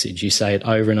your message. You say it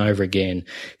over and over again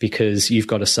because you've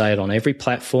got to say it on every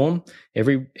platform,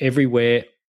 everywhere,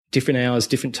 different hours,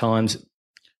 different times,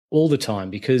 all the time,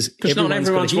 because not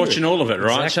everyone's watching all of it,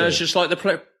 right? Exactly. So it's just like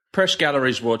the press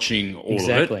gallery's watching all of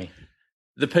it.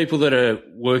 The people that are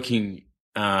working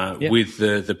with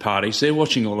the parties, they're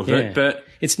watching all of it. But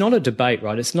it's not a debate,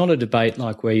 right? It's not a debate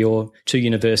like where you're two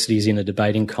universities in a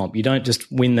debating comp. You don't just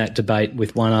win that debate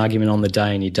with one argument on the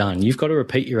day and you're done. You've got to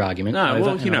repeat your argument. No,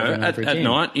 well, at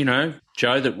night,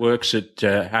 Joe that works at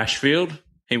Ashfield,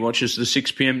 he watches the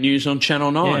 6 p.m. news on Channel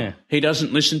 9. Yeah. He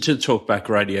doesn't listen to talkback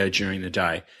radio during the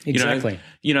day. Exactly.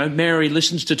 Mary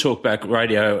listens to talkback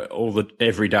radio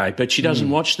every day, but she doesn't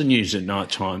watch the news at night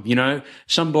time.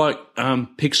 Some bloke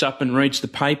picks up and reads the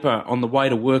paper on the way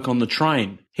to work on the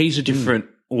train. He's a different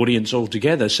audience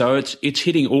altogether. So it's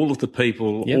hitting all of the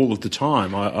people all of the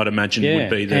time, I'd imagine would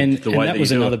be the way that you do it. And that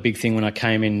was another big thing when I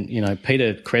came in.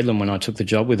 Peter Credlin, when I took the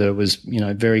job with her, was,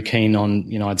 very keen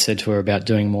on, I'd said to her about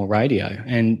doing more radio.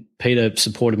 And Peter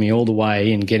supported me all the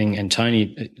way in getting, and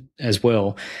Tony as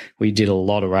well, we did a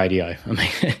lot of radio. I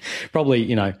mean,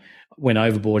 probably, went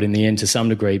overboard in the end to some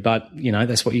degree, but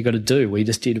that's what you got to do. We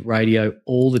just did radio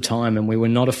all the time, and we were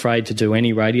not afraid to do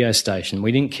any radio station.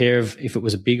 We didn't care if it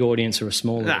was a big audience or a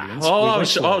small audience.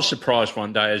 I was surprised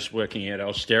one day as working at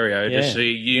El Stereo to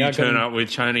see you turn up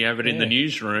with Tony Abbott in the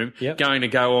newsroom, going to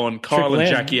go on Kyle and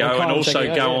Jackie O, and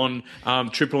also go on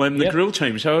Triple M, the grill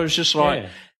team. So it was just like,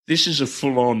 this is a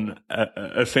full-on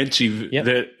offensive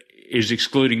that is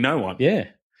excluding no one. Yeah.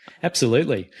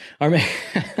 Absolutely.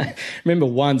 I remember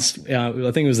once, I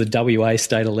think it was the WA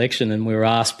state election, and we were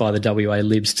asked by the WA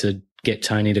Libs to get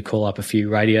Tony to call up a few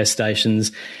radio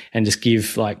stations and just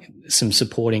give some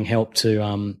supporting help to,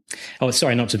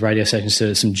 not to radio stations,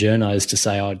 to some journos to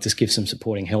say, just give some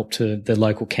supporting help to the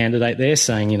local candidate there,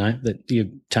 saying,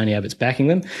 that Tony Abbott's backing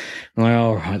them. I'm like,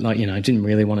 all right, didn't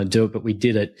really want to do it, but we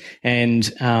did it. And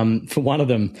for one of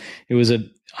them, it was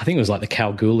I think it was like the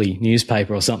Kalgoorlie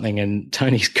newspaper or something, and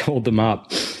Tony's called them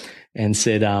up and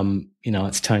said,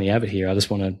 it's Tony Abbott here. I just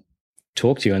want to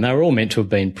talk to you. And they were all meant to have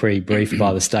been pre-briefed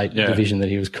by the state division that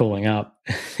he was calling up.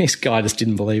 This guy just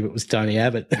didn't believe it was Tony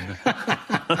Abbott.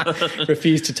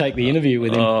 Refused to take the interview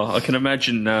with him. Oh, I can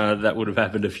imagine that would have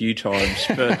happened a few times.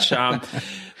 But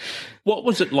what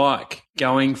was it like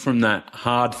going from that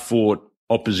hard-fought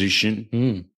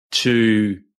opposition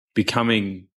to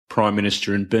becoming Prime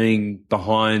Minister and being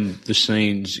behind the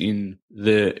scenes in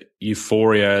the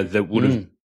euphoria that would have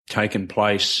taken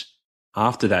place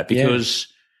after that? Because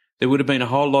there would have been a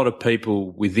whole lot of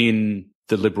people within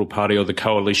the Liberal Party or the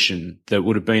coalition that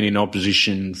would have been in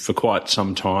opposition for quite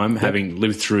some time, having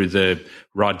lived through the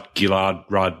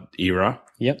Rudd-Gillard-Rudd era.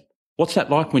 Yep. What's that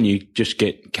like when you just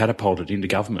get catapulted into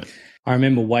government? I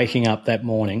remember waking up that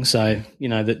morning. So,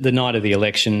 the night of the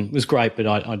election was great, but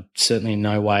I certainly in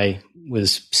no way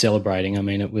was celebrating. I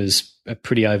mean, it was a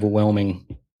pretty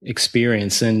overwhelming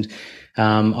experience. And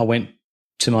I went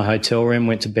to my hotel room,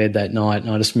 went to bed that night,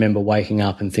 and I just remember waking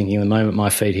up and thinking, the moment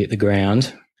my feet hit the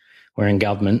ground, we're in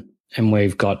government and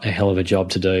we've got a hell of a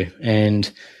job to do.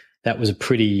 And that was a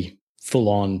pretty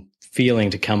full-on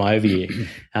feeling to come over you.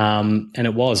 And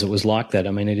it was like that.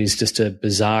 I mean, it is just a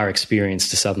bizarre experience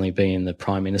to suddenly be in the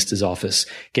Prime Minister's office,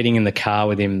 getting in the car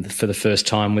with him for the first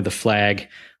time with the flag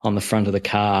on the front of the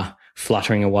car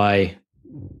fluttering away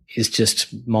is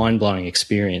just mind-blowing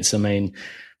experience. I mean,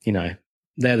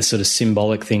 they're the sort of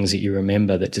symbolic things that you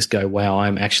remember that just go, wow,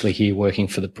 I'm actually here working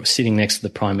sitting next to the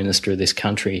Prime Minister of this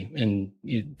country. And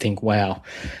you think, wow.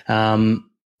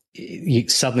 You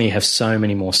suddenly have so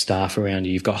many more staff around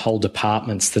you. You've got whole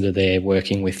departments that are there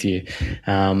working with you.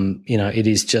 It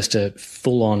is just a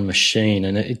full-on machine,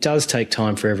 and it does take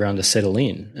time for everyone to settle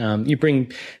in.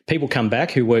 People come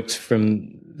back who worked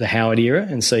from the Howard era,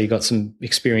 and so you've got some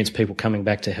experienced people coming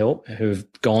back to help who have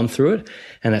gone through it,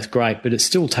 and that's great, but it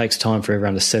still takes time for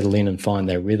everyone to settle in and find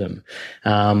their rhythm.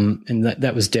 And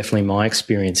that was definitely my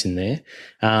experience in there.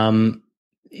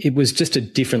 It was just a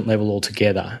different level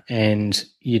altogether, and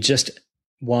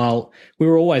while we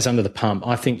were always under the pump,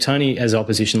 I think Tony, as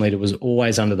opposition leader, was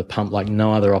always under the pump like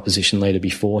no other opposition leader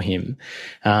before him.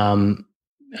 And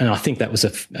I think that was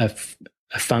a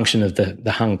function of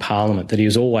the hung parliament, that he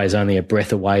was always only a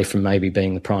breath away from maybe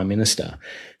being the prime minister,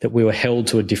 that we were held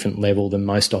to a different level than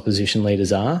most opposition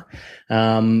leaders are.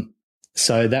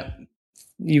 So that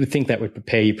you would think that would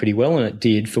prepare you pretty well, and it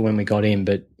did for when we got in,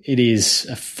 but it is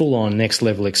a full-on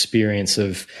next-level experience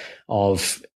of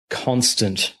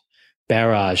constant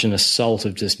barrage and assault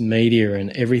of just media and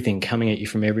everything coming at you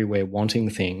from everywhere wanting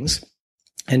things,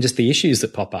 and just the issues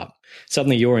that pop up.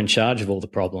 Suddenly you're in charge of all the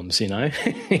problems,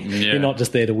 You're not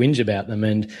just there to whinge about them,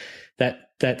 and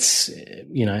that's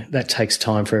that takes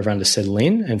time for everyone to settle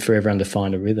in and for everyone to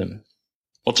find a rhythm.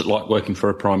 What's it like working for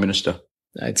a prime minister?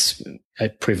 It's a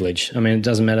privilege. I mean, it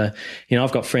doesn't matter.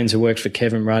 I've got friends who worked for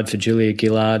Kevin Rudd, for Julia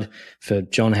Gillard, for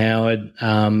John Howard,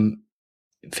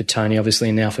 for Tony, obviously,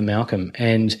 and now for Malcolm.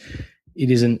 And it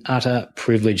is an utter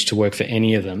privilege to work for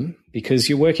any of them, because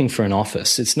you're working for an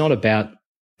office. It's not about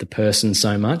the person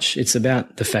so much. It's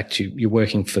about the fact you're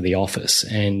working for the office.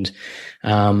 And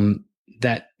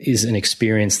that is an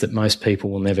experience that most people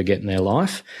will never get in their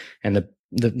life. And the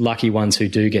lucky ones who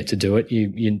do get to do it,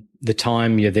 the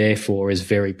time you're there for is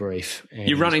very brief. And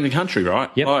you're running the country,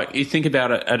 right? Yep. Like, you think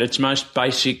about it at its most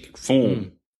basic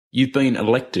form. You've been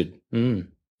elected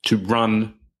to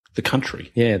run the country.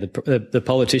 Yeah, the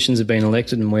politicians have been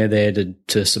elected, and we're there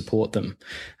to support them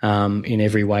in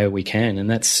every way we can. And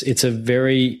it's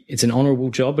an honourable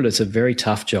job, but it's a very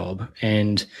tough job.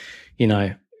 And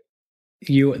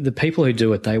the people who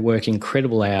do it, they work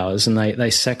incredible hours, and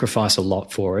they sacrifice a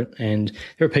lot for it. And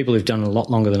there are people who've done it a lot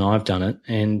longer than I've done it,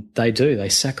 and they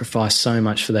sacrifice so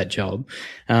much for that job.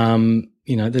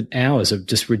 The hours are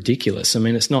just ridiculous. I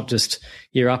mean, it's not just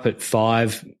you're up at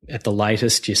 5 at the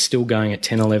latest, you're still going at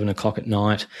 10, 11 o'clock at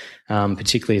night,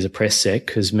 particularly as a press sec,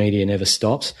 because media never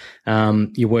stops.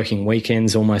 You're working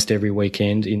weekends almost every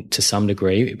weekend to some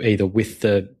degree, either with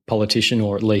the politician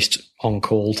or at least on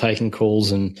call, taking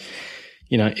calls, and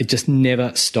it just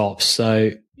never stops.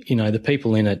 So, the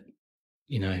people in it,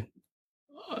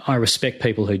 I respect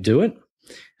people who do it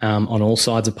on all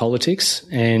sides of politics.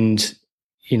 And,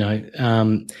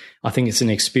 I think it's an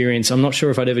experience. I'm not sure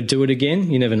if I'd ever do it again.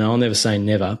 You never know. I'll never say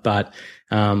never. But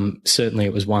certainly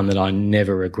it was one that I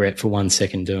never regret for 1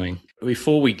 second doing.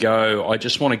 Before we go, I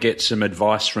just want to get some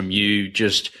advice from you,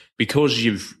 just because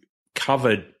you've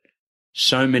covered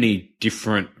so many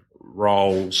different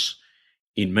roles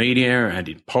in media and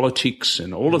in politics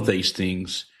and all of these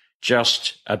things,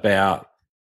 just about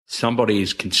somebody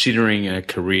is considering a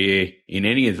career in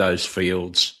any of those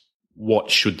fields,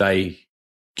 what should they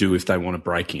do if they want to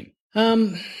break in?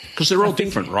 Because they're all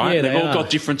different, right? Yeah, They've all got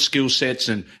different skill sets.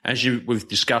 And as we've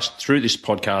discussed through this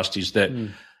podcast, is that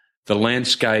the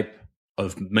landscape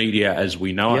of media as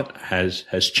we know it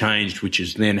has changed, which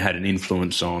has then had an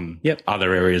influence on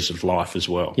other areas of life as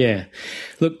well. Yeah.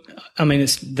 Look, I mean,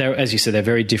 as you said, they're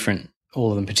very different,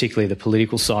 all of them, particularly the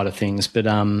political side of things. But,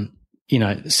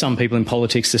 some people in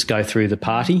politics just go through the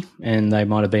party, and they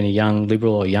might have been a young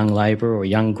Liberal or a young Labor or a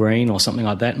young Green or something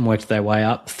like that, and worked their way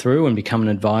up through and become an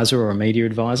advisor or a media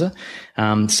advisor.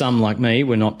 Some, like me,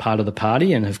 were not part of the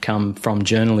party and have come from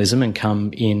journalism and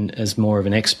come in as more of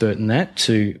an expert in that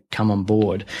to come on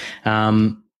board.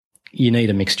 You need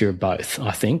a mixture of both,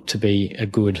 I think, to be a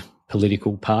good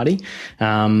political party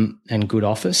and good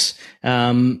office.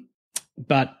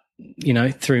 But,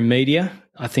 through media,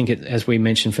 I think, as we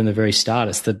mentioned from the very start,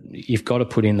 it's that you've got to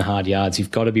put in the hard yards.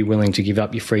 You've got to be willing to give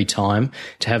up your free time,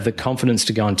 to have the confidence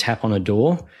to go and tap on a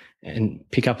door and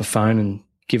pick up a phone and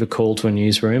give a call to a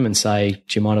newsroom and say,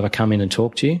 do you mind if I come in and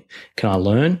talk to you? Can I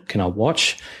learn? Can I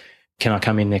watch? Can I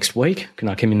come in next week? Can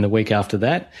I come in the week after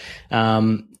that?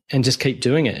 And just keep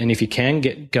doing it. And if you can,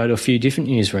 go to a few different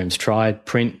newsrooms, try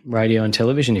print, radio and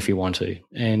television if you want to,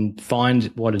 and find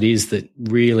what it is that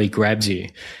really grabs you.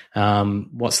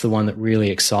 What's the one that really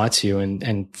excites you,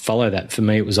 and follow that. For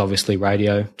me, it was obviously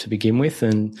radio to begin with,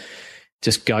 and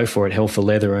just go for it, hell for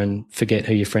leather, and forget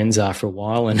who your friends are for a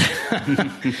while and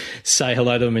say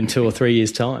hello to them in 2 or 3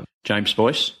 years' time. James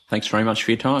Boyce, thanks very much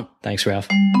for your time. Thanks, Ralph.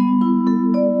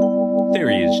 There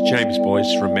he is, James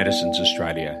Boyce from Medicines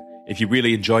Australia. If you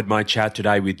really enjoyed my chat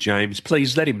today with James,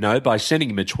 please let him know by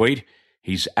sending him a tweet.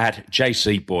 He's at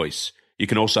JC Boyce. You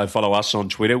can also follow us on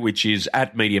Twitter, which is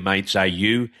at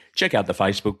MediaMatesAU. Check out the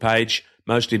Facebook page.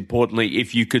 Most importantly,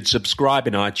 if you could subscribe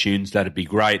in iTunes, that'd be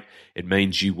great. It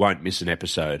means you won't miss an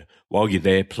episode. While you're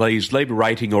there, please leave a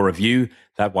rating or review.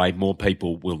 That way more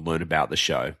people will learn about the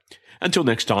show. Until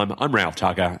next time, I'm Ralph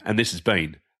Tucker, and this has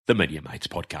been the Media Mates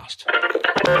Podcast.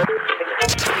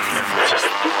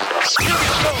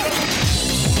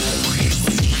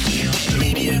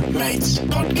 Mates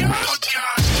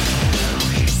Podcast.